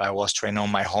I was training on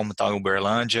my hometown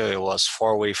Uberlândia. It was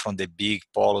far away from the big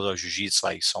polos of jiu-jitsu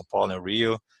like São Paulo and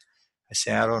Rio. I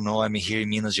said, I don't know, I'm here in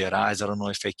Minas Gerais. I don't know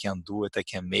if I can do it, I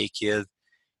can make it.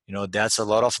 That's a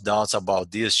lot of doubts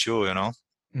about this too.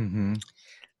 Mm-hmm.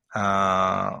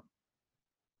 uh,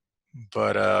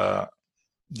 but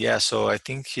yeah, so I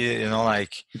think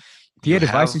like The you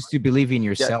advice have, is to believe in yeah,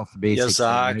 yourself, basically, right?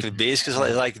 exactly, basically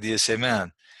Yeah. like this. Say,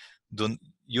 man,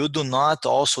 you do not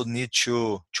also need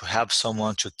to have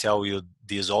someone to tell you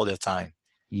this all the time.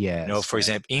 Yes. For Yes.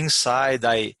 example, inside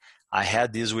I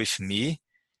had this with me,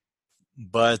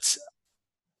 but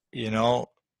you know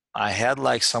I had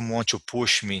like someone to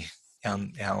push me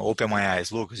and open my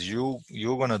eyes. Look,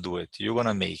 you're gonna do it, you're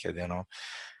gonna make it.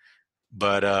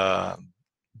 But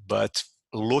but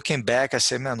looking back, I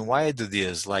said, man, why I do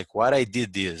this, like what I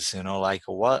did this, like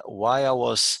why I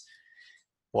was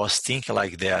thinking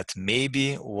like that.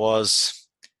 Maybe was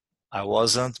I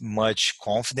wasn't much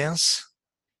confidence,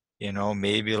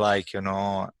 maybe like,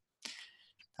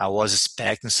 I was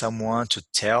expecting someone to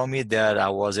tell me that I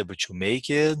was able to make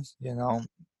it.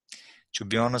 To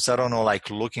be honest, I don't know, like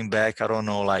looking back, I don't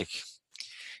know, like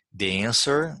the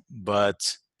answer,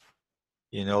 but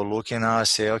looking now, I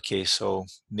say, okay, so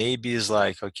maybe it's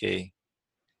like, okay,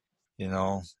 you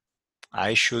know,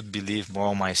 I should believe more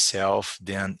on myself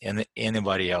than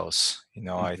anybody else.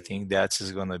 I Mhm. think that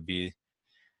is gonna be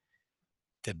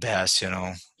the best,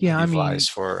 Yeah, I device mean,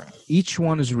 for. each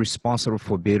one is responsible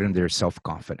for building their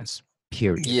self-confidence,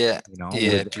 period. Yeah,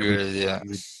 yeah, With period, everything that yeah.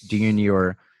 you're doing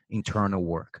your internal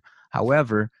work.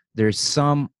 However, there's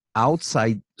some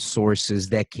outside sources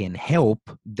that can help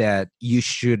that you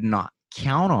should not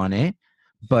count on it,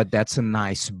 but that's a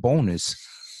nice bonus,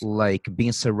 like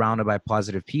being surrounded by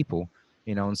positive people.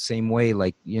 In the same way,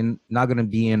 like you're not gonna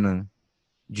be in a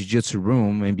jiu-jitsu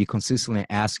room and be consistently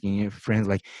asking your friends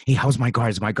like, hey, how's my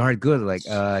guard? Is my guard good? Like,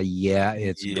 yeah,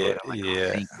 it's good. Yeah, I'm like, oh,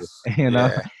 yeah, thank you. you know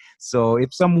yeah, so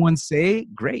if someone say,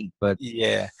 great, but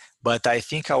yeah. But I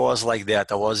think I was like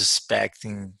that. I was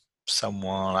expecting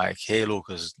someone like, hey,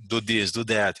 Lucas, do this, do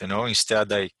that,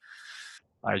 Instead,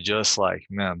 I just like,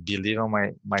 man, believe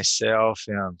on myself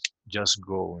and just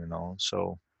go,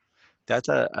 So that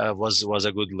was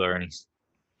a good learning.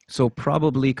 so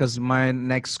probably because my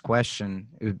next question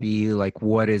would be like,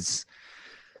 what is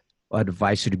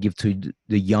advice you to give to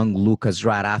the young Lucas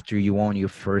right after you won your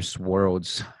first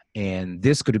worlds? And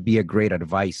this could be a great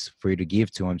advice for you to give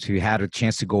to him. So you had a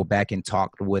chance to go back and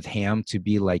talk with him to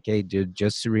be like, hey, dude,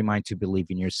 just to remind to believe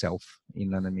in yourself. You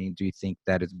know what I mean? Do you think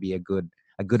that would be a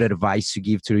good advice to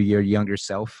give to your younger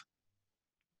self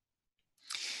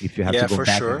if you have to Yeah, go for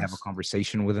back and sure. have a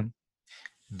conversation with him?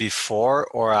 Before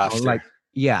or Or like, after?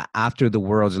 yeah, after the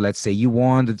worlds, let's say you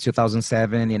won the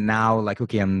 2007 and now like,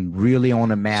 okay, I'm really on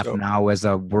the map So now as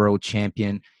a world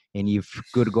champion, and you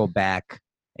could go back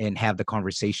and have the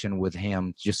conversation with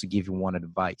him just to give you one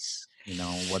advice,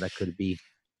 what that could be.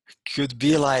 could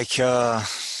be like,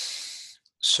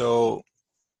 so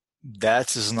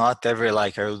that is not ever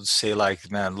like, I would say like,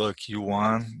 man, look, you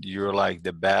won, you're like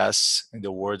the best in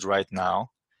the world right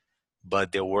now,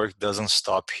 but the work doesn't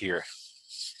stop here.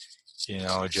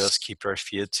 Just keep your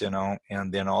feet,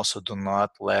 and then also do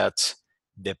not let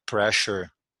the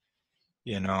pressure,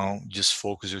 just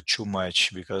focus you too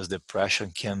much, because the pressure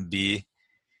can be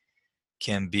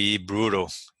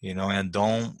brutal, and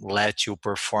don't let you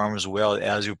perform as well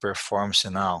as you perform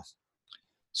now.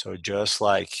 So just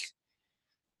like,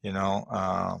 you know,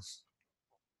 uh,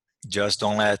 just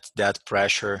don't let that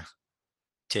pressure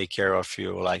take care of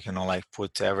you. Like, like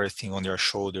put everything on your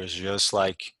shoulders. Just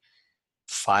like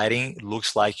fighting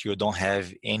looks like you don't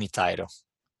have any title.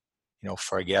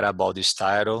 Forget about this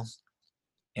title.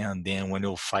 And then when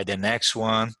you fight the next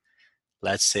one,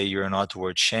 let's say you're not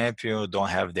world champion, you don't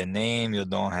have the name, you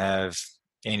don't have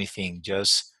anything,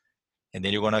 and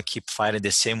then you're gonna keep fighting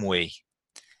the same way.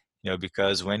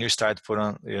 Because when you start put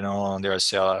on, on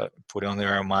yourself, put on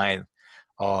your mind,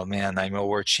 oh man, I'm a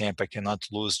world champ, I cannot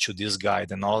lose to this guy,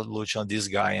 then I'll lose on this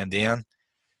guy, and then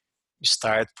you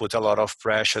start put a lot of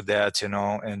pressure that,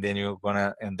 and then you're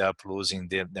gonna end up losing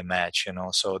the match.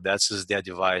 So that's just the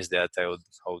advice that I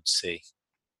would say.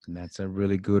 That's a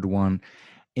really good one.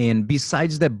 And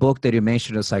besides that book that you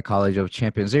mentioned, The Psychology of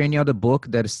Champions, is there any other book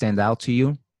that stand out to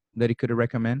you that you could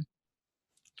recommend?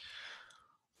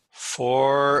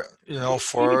 For any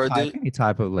for type the any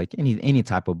type of like any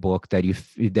type of book that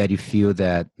that you feel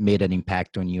that made an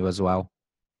impact on you as well,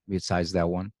 besides that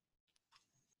one.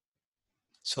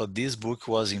 So this book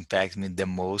was impact me the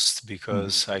most, Mhm.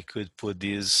 because I could put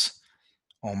this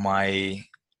on my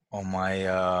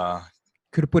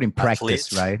Could put in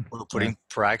practice, athlete, right? or put Yeah. in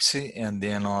practice, and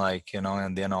then like,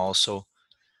 and then also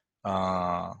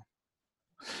uh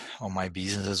on my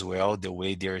business as well, the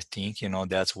way they're thinking,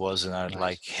 that was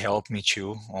like Nice. help me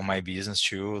too on my business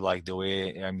too, like the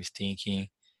way I'm thinking,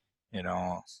 you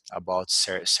know about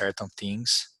certain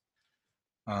things.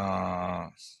 uh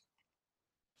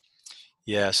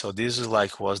yeah, so this is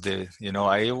like was the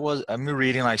I'm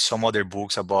reading like some other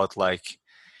books about like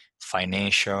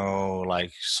financial,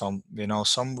 like some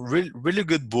really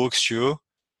good books too,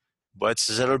 but it's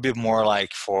a little bit more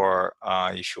like for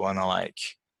if you want to like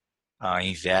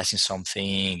invest in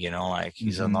something, like Hmm.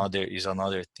 is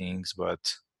another things,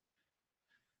 but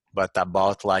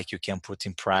about like you can put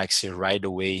in practice right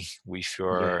away with Yeah.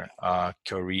 your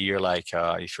career, like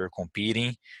if you're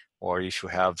competing, or if you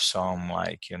have some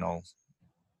like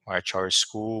martial art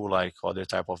school, like other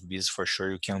type of business, for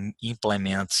sure you can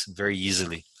implement very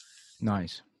easily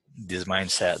Nice. this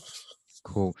mindset.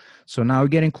 Cool. So now we're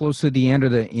getting close to the end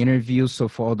of the interview. So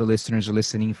for all the listeners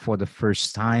listening for the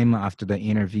first time after the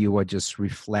interview, I just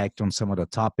reflect on some of the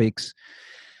topics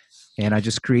and I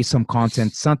just create some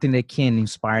content, something that can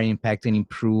inspire, impact, and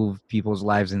improve people's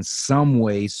lives in some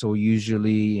way. So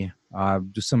usually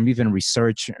do some even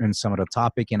research on some of the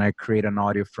topic, and I create an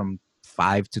audio from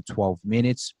 5 to 12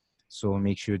 minutes. So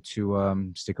make sure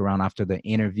to stick around after the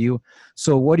interview.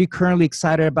 So what are you currently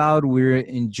excited about? We're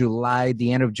in July,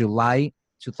 the end of July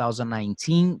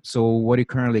 2019. So what are you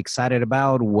currently excited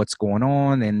about? What's going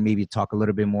on? And maybe talk a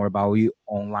little bit more about you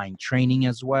online training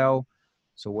as well.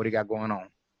 So what do you got going on?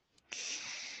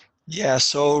 Yeah,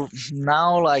 so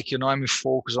now, like, I'm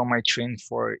focused on my training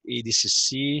for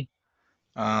ADCC.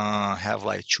 Have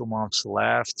like 2 months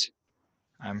left.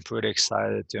 I'm pretty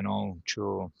excited,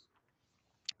 to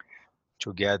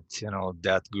get,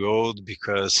 that gold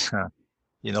because,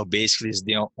 basically it's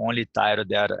the only title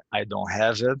that I don't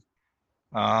have it.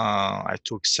 I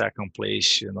took second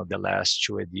place, the last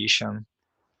two edition.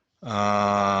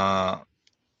 Uh,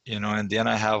 and then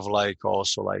I have like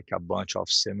also like a bunch of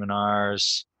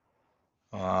seminars,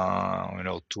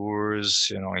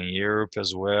 tours, in Europe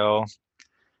as well.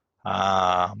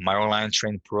 My online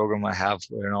training program, I have,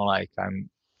 like I'm,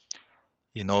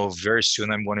 very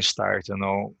soon I'm going to start,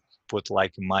 put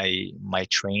like my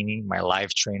training, my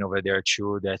live train over there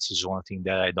too. That is one thing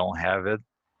that I don't have it.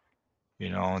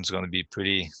 It's going to be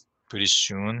pretty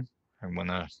soon. I'm going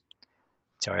to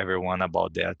tell everyone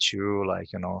about that too, like,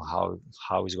 how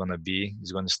it's going to be.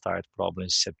 It's going to start probably in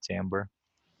September.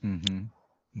 Mm-hmm.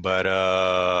 But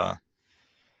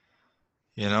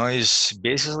it's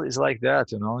basically it's like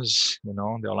that. It's the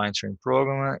online training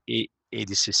program,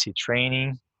 ADCC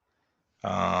training.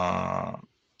 Uh,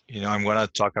 I'm gonna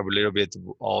talk a little bit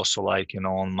also, like,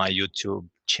 on my YouTube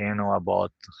channel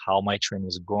about how my training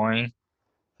is going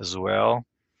as well.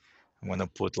 I'm gonna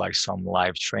put like some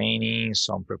live training,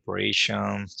 some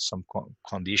preparation, some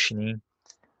conditioning.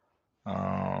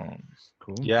 Um,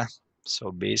 Cool. yeah.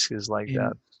 So basically, it's like that.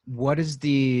 And what is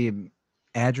the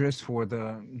address for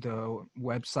the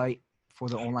website for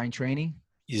the online training?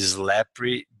 Is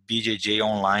Lepri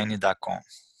BJJOnline.com.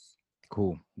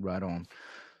 Cool. Right on. Yeah.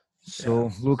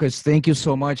 So, Lucas, thank you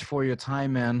so much for your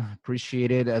time, man.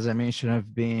 Appreciate it. As I mentioned,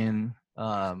 I've been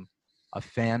a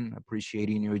fan,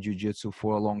 appreciating your jiu-jitsu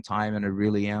for a long time, and I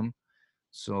really am.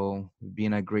 So,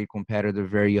 being a great competitor,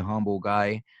 very humble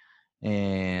guy,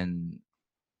 and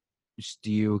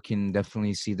still can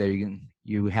definitely see that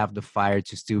you have the fire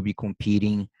to still be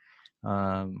competing.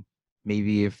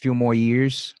 Maybe a few more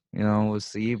years, we'll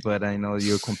see. But I know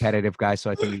you're a competitive guy,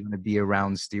 so I think you're going to be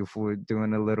around still for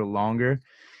doing a little longer.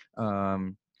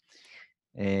 Um,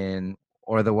 and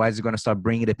or otherwise you're going to start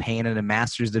bringing the pain in the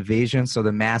Masters division, so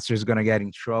the Masters going to get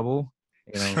in trouble.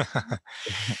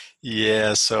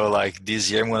 Yeah, so like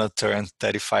this year I'm gonna turn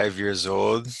 35 years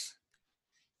old.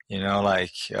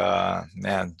 Like,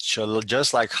 man,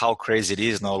 just like how crazy it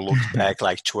is. Now look back,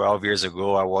 like 12 years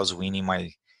ago, I was winning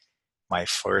my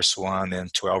first one,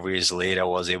 and 12 years later, I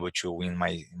was able to win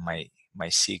my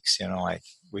six. Like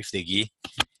with the gi,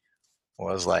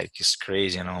 was like it's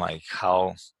crazy. Like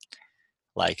how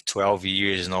like 12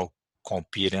 years,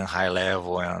 competing high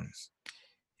level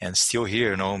and still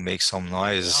here, make some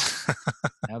noise.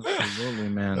 Absolutely,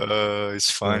 man. It's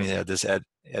funny. So,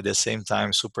 At the same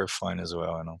time, super fun as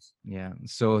well. yeah.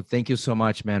 So thank you so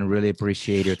much, man. Really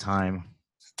appreciate your time.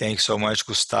 Thanks so much,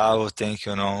 Gustavo. Thank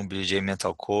you, BJ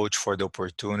Mental Coach, for the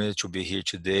opportunity to be here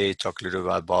today, talk a little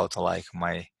bit about like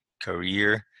my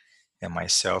career and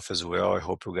myself as well. I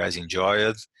hope you guys enjoy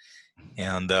it.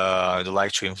 And I'd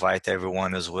like to invite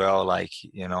everyone as well. Like,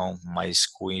 my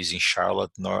school is in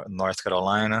Charlotte, North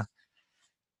Carolina.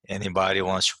 Anybody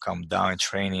wants to come down and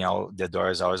training, the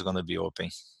door is always going to be open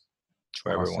to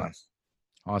everyone.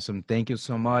 Awesome. Thank you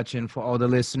so much. And for all the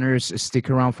listeners, stick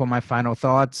around for my final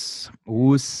thoughts.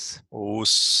 Us.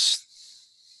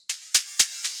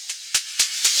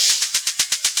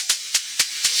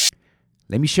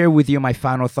 Let me share with you my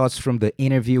final thoughts from the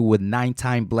interview with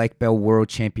 9-time black belt world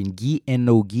champion gi and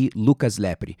no gi Lucas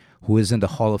Lepri, who is in the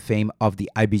Hall of Fame of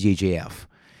the IBJJF.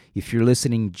 If you're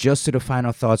listening just to the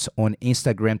final thoughts on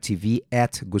Instagram TV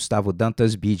at Gustavo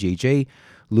Dantas BJJ,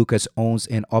 Lucas owns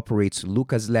and operates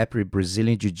Lucas Lepri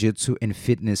Brazilian Jiu-Jitsu and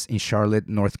Fitness in Charlotte,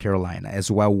 North Carolina, as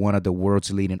well one of the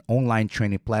world's leading online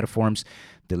training platforms,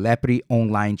 the Lepri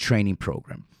Online Training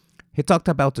Program. He talked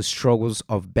about the struggles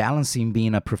of balancing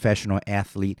being a professional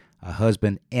athlete, a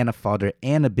husband and a father,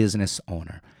 and a business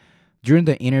owner. During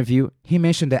the interview, he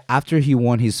mentioned that after he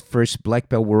won his first black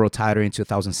belt world title in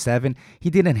 2007, he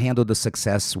didn't handle the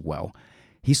success well.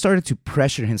 He started to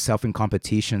pressure himself in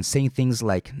competition, saying things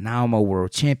like, now I'm a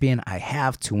world champion, I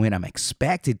have to win, I'm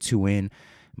expected to win,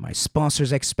 my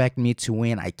sponsors expect me to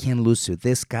win, I can't lose to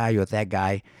this guy or that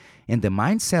guy. And the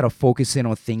mindset of focusing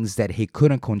on things that he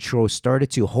couldn't control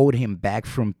started to hold him back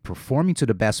from performing to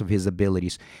the best of his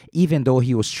abilities, even though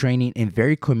he was training and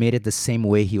very committed the same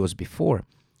way he was before.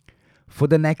 For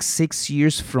the next 6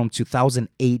 years, from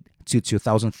 2008 to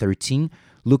 2013,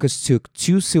 Lucas took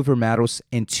 2 silver medals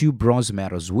and 2 bronze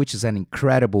medals, which is an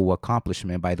incredible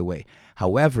accomplishment, by the way.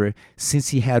 However, since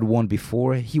he had won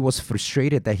before, he was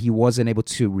frustrated that he wasn't able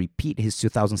to repeat his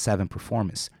 2007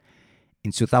 performance.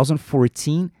 In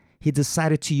 2014, he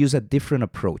decided to use a different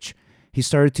approach. He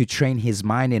started to train his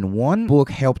mind, and one book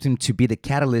helped him to be the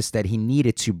catalyst that he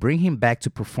needed to bring him back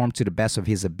to perform to the best of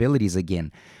his abilities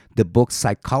again. The book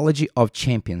Psychology of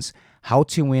Champions: How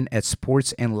to Win at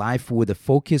Sports and Life with the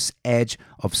Focus Edge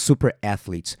of Super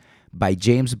Athletes by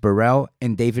James Burrell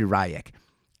and David Ryak.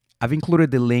 I've included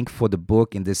the link for the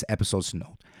book in this episode's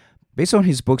note. Based on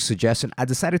his book suggestion, I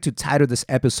decided to title this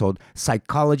episode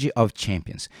Psychology of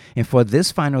Champions. And for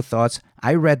this final thoughts,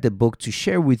 I read the book to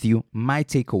share with you my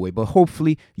takeaway, but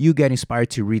hopefully you get inspired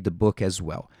to read the book as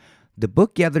well. The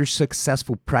book gathers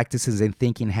successful practices and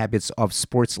thinking habits of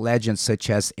sports legends such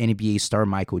as NBA star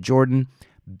Michael Jordan,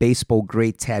 baseball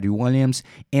great Teddy Williams,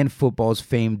 and football's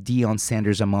famed Deion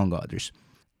Sanders, among others.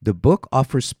 The book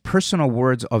offers personal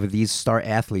words of these star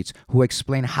athletes who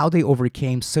explain how they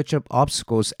overcame such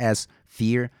obstacles as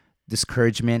fear,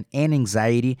 discouragement, and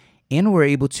anxiety, and were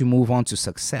able to move on to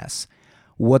success.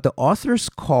 What the authors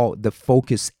call the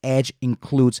focus edge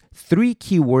includes 3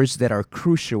 key words that are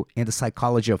crucial in the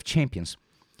psychology of champions.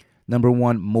 Number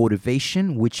 1,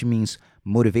 motivation, which means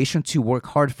motivation to work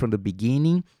hard from the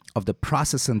beginning of the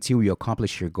process until you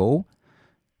accomplish your goal.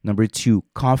 Number 2,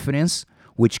 confidence,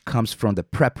 which comes from the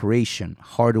preparation.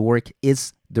 Hard work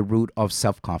is the root of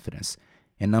self-confidence.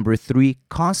 And number 3,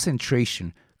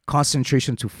 concentration.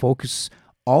 Concentration to focus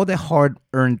all the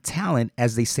hard-earned talent,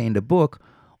 as they say in the book,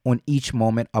 on each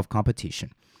moment of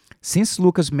competition. Since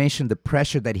Lucas mentioned the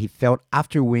pressure that he felt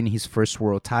after winning his first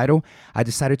world title, I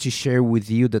decided to share with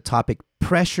you the topic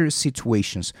pressure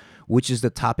situations, which is the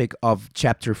topic of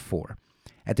chapter 4.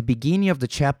 At the beginning of the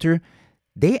chapter,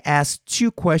 they asked 2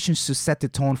 questions to set the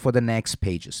tone for the next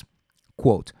pages.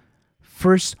 Quote,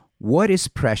 first, what is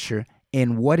pressure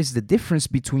and what is the difference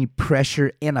between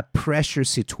pressure and a pressure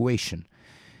situation?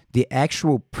 The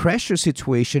actual pressure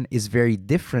situation is very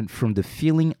different from the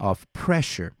feeling of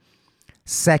pressure.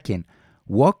 Second,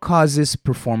 what causes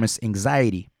performance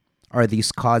anxiety? Are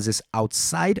these causes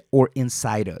outside or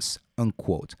inside us?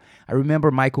 Unquote. I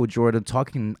remember Michael Jordan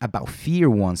talking about fear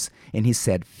once, and he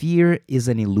said, fear is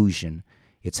an illusion.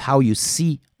 It's how you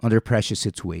see under pressure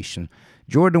situation.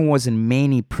 Jordan was in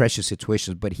many pressure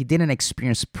situations, but he didn't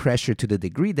experience pressure to the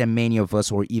degree that many of us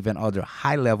or even other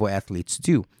high-level athletes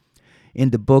do. In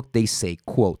the book, they say,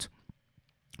 quote,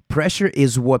 pressure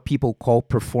is what people call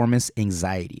performance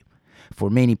anxiety. For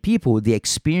many people, the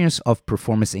experience of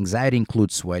performance anxiety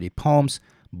includes sweaty palms,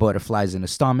 butterflies in the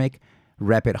stomach,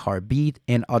 rapid heartbeat,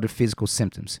 and other physical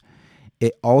symptoms.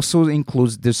 It also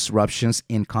includes disruptions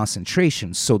in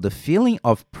concentration. So the feeling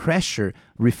of pressure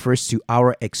refers to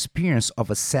our experience of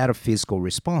a set of physical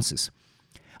responses.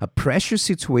 A pressure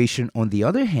situation, on the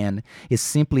other hand, is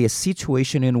simply a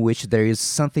situation in which there is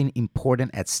something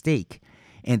important at stake,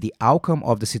 and the outcome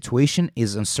of the situation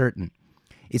is uncertain.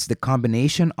 It's the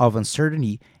combination of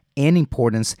uncertainty and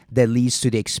importance that leads to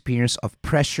the experience of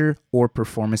pressure or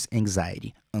performance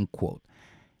anxiety, unquote.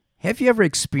 Have you ever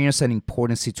experienced an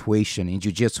important situation in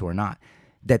jiu-jitsu or not,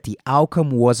 that the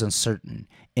outcome was uncertain,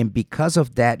 and because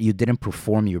of that, you didn't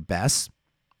perform your best?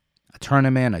 A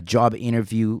tournament, a job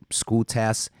interview, school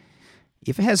tests.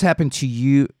 If it has happened to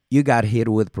you, you got hit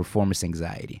with performance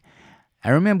anxiety. I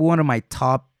remember one of my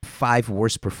top 5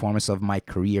 worst performances of my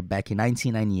career back in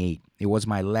 1998. It was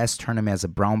my last tournament as a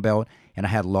brown belt, and I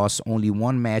had lost only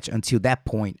 1 match until that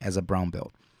point as a brown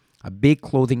belt. A big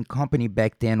clothing company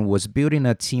back then was building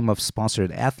a team of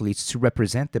sponsored athletes to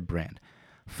represent the brand.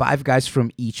 5 guys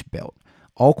from each belt,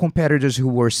 all competitors who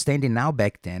were standing out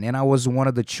back then, and I was one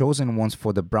of the chosen ones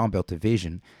for the brown belt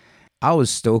division. I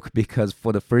was stoked because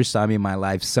for the first time in my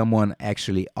life, someone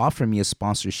actually offered me a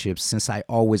sponsorship, since I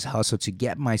always hustled to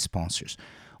get my sponsors.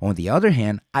 On the other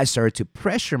hand, I started to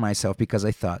pressure myself because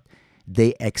I thought,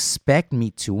 they expect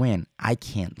me to win. I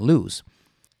can't lose.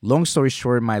 Long story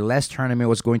short, my last tournament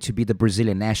was going to be the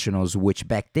Brazilian Nationals, which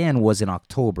back then was in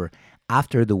October,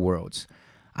 after the Worlds.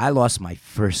 I lost my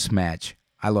first match.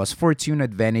 I lost 14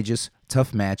 advantages,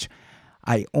 tough match.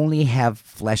 I only have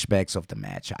flashbacks of the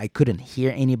match. I couldn't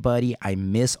hear anybody. I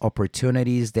missed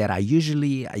opportunities that I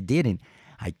didn't.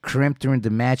 I cramped during the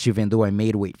match even though I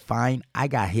made weight fine. I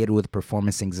got hit with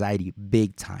performance anxiety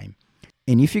big time.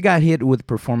 And if you got hit with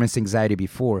performance anxiety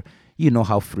before, You know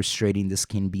how frustrating this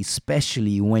can be,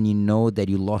 especially when you know that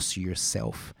you lost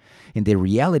yourself. And the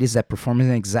reality is that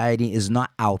performance anxiety is not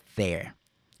out there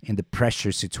in the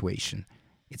pressure situation.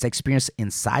 It's experienced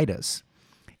inside us.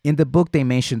 In the book, they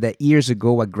mentioned that years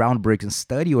ago, a groundbreaking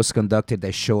study was conducted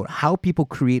that showed how people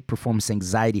create performance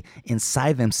anxiety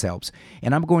inside themselves.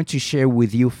 And I'm going to share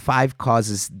with you 5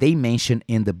 causes they mention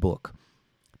in the book.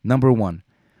 Number 1,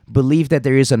 believe that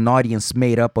there is an audience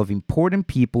made up of important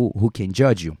people who can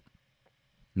judge you.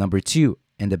 Number 2,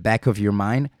 in the back of your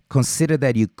mind, consider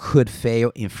that you could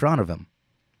fail in front of them.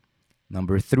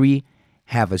 Number 3,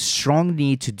 have a strong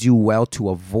need to do well to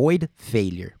avoid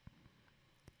failure.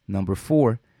 Number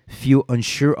 4, feel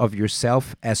unsure of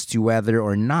yourself as to whether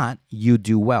or not you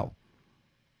do well.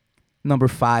 Number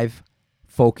 5,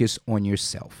 focus on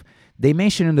yourself. They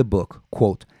mention in the book,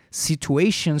 quote,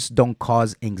 situations don't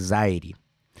cause anxiety.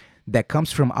 That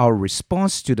comes from our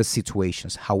response to the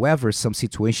situations. However, some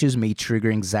situations may trigger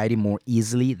anxiety more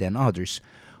easily than others.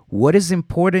 What is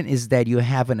important is that you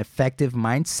have an effective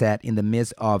mindset in the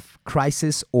midst of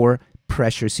crisis or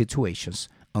pressure situations,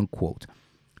 unquote.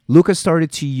 Lucas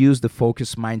started to use the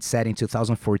focused mindset in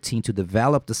 2014 to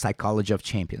develop the psychology of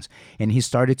champions, and he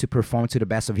started to perform to the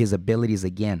best of his abilities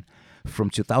again.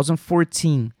 From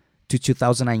 2014 to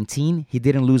 2019, he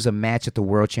didn't lose a match at the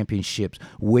World Championships,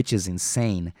 which is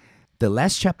insane. The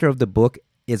last chapter of the book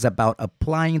is about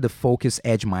applying the focus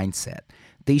edge mindset.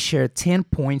 They share 10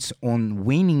 points on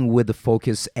winning with the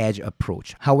focus edge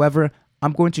approach. However,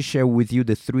 I'm going to share with you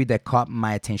the 3 that caught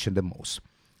my attention the most.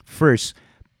 First,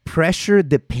 pressure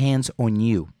depends on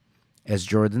you. As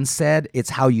Jordan said, it's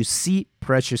how you see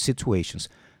pressure situations.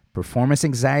 Performance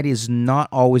anxiety is not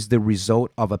always the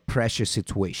result of a pressure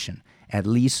situation, at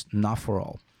least not for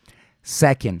all.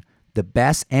 Second, the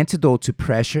best antidote to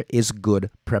pressure is good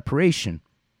preparation,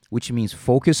 which means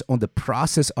focus on the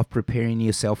process of preparing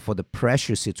yourself for the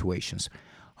pressure situations.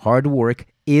 Hard work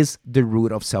is the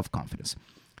root of self-confidence.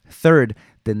 Third,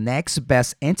 the next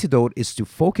best antidote is to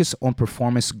focus on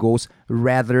performance goals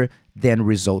rather than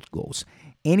result goals.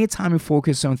 Anytime you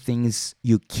focus on things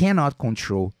you cannot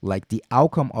control, like the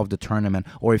outcome of the tournament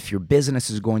or if your business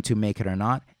is going to make it or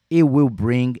not, it will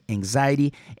bring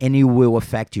anxiety and it will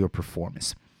affect your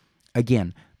performance.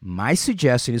 Again, my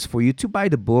suggestion is for you to buy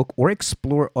the book or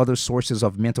explore other sources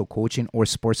of mental coaching or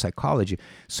sports psychology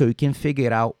so you can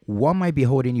figure out what might be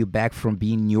holding you back from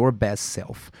being your best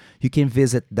self. You can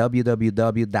visit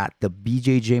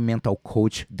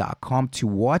www.thebjjmentalcoach.com to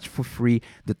watch for free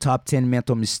the top 10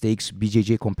 mental mistakes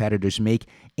BJJ competitors make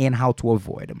and how to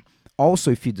avoid them.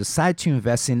 Also, if you decide to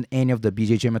invest in any of the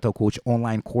BJJ Mental Coach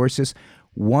online courses,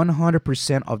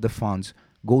 100% of the funds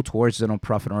go towards the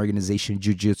nonprofit organization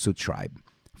Jiu-Jitsu Tribe.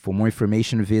 For more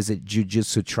information, visit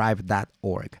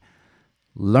jujitsutribe.org.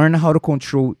 Learn how to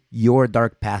control your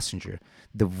dark passenger,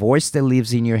 the voice that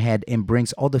lives in your head and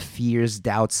brings all the fears,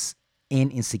 doubts,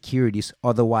 and insecurities.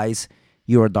 Otherwise,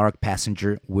 your dark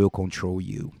passenger will control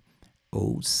you.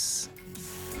 Os.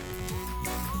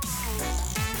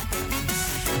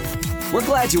 We're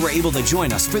glad you were able to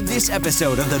join us for this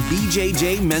episode of the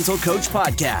BJJ Mental Coach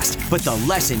Podcast, but the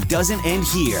lesson doesn't end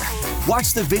here.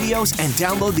 Watch the videos and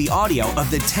download the audio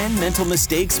of the 10 mental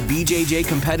mistakes BJJ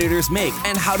competitors make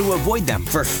and how to avoid them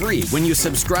for free when you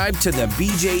subscribe to the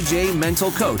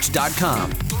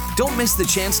BJJMentalCoach.com. Don't miss the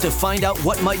chance to find out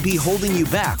what might be holding you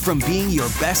back from being your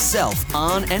best self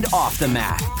on and off the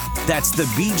mat. That's the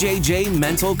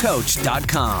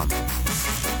BJJMentalCoach.com.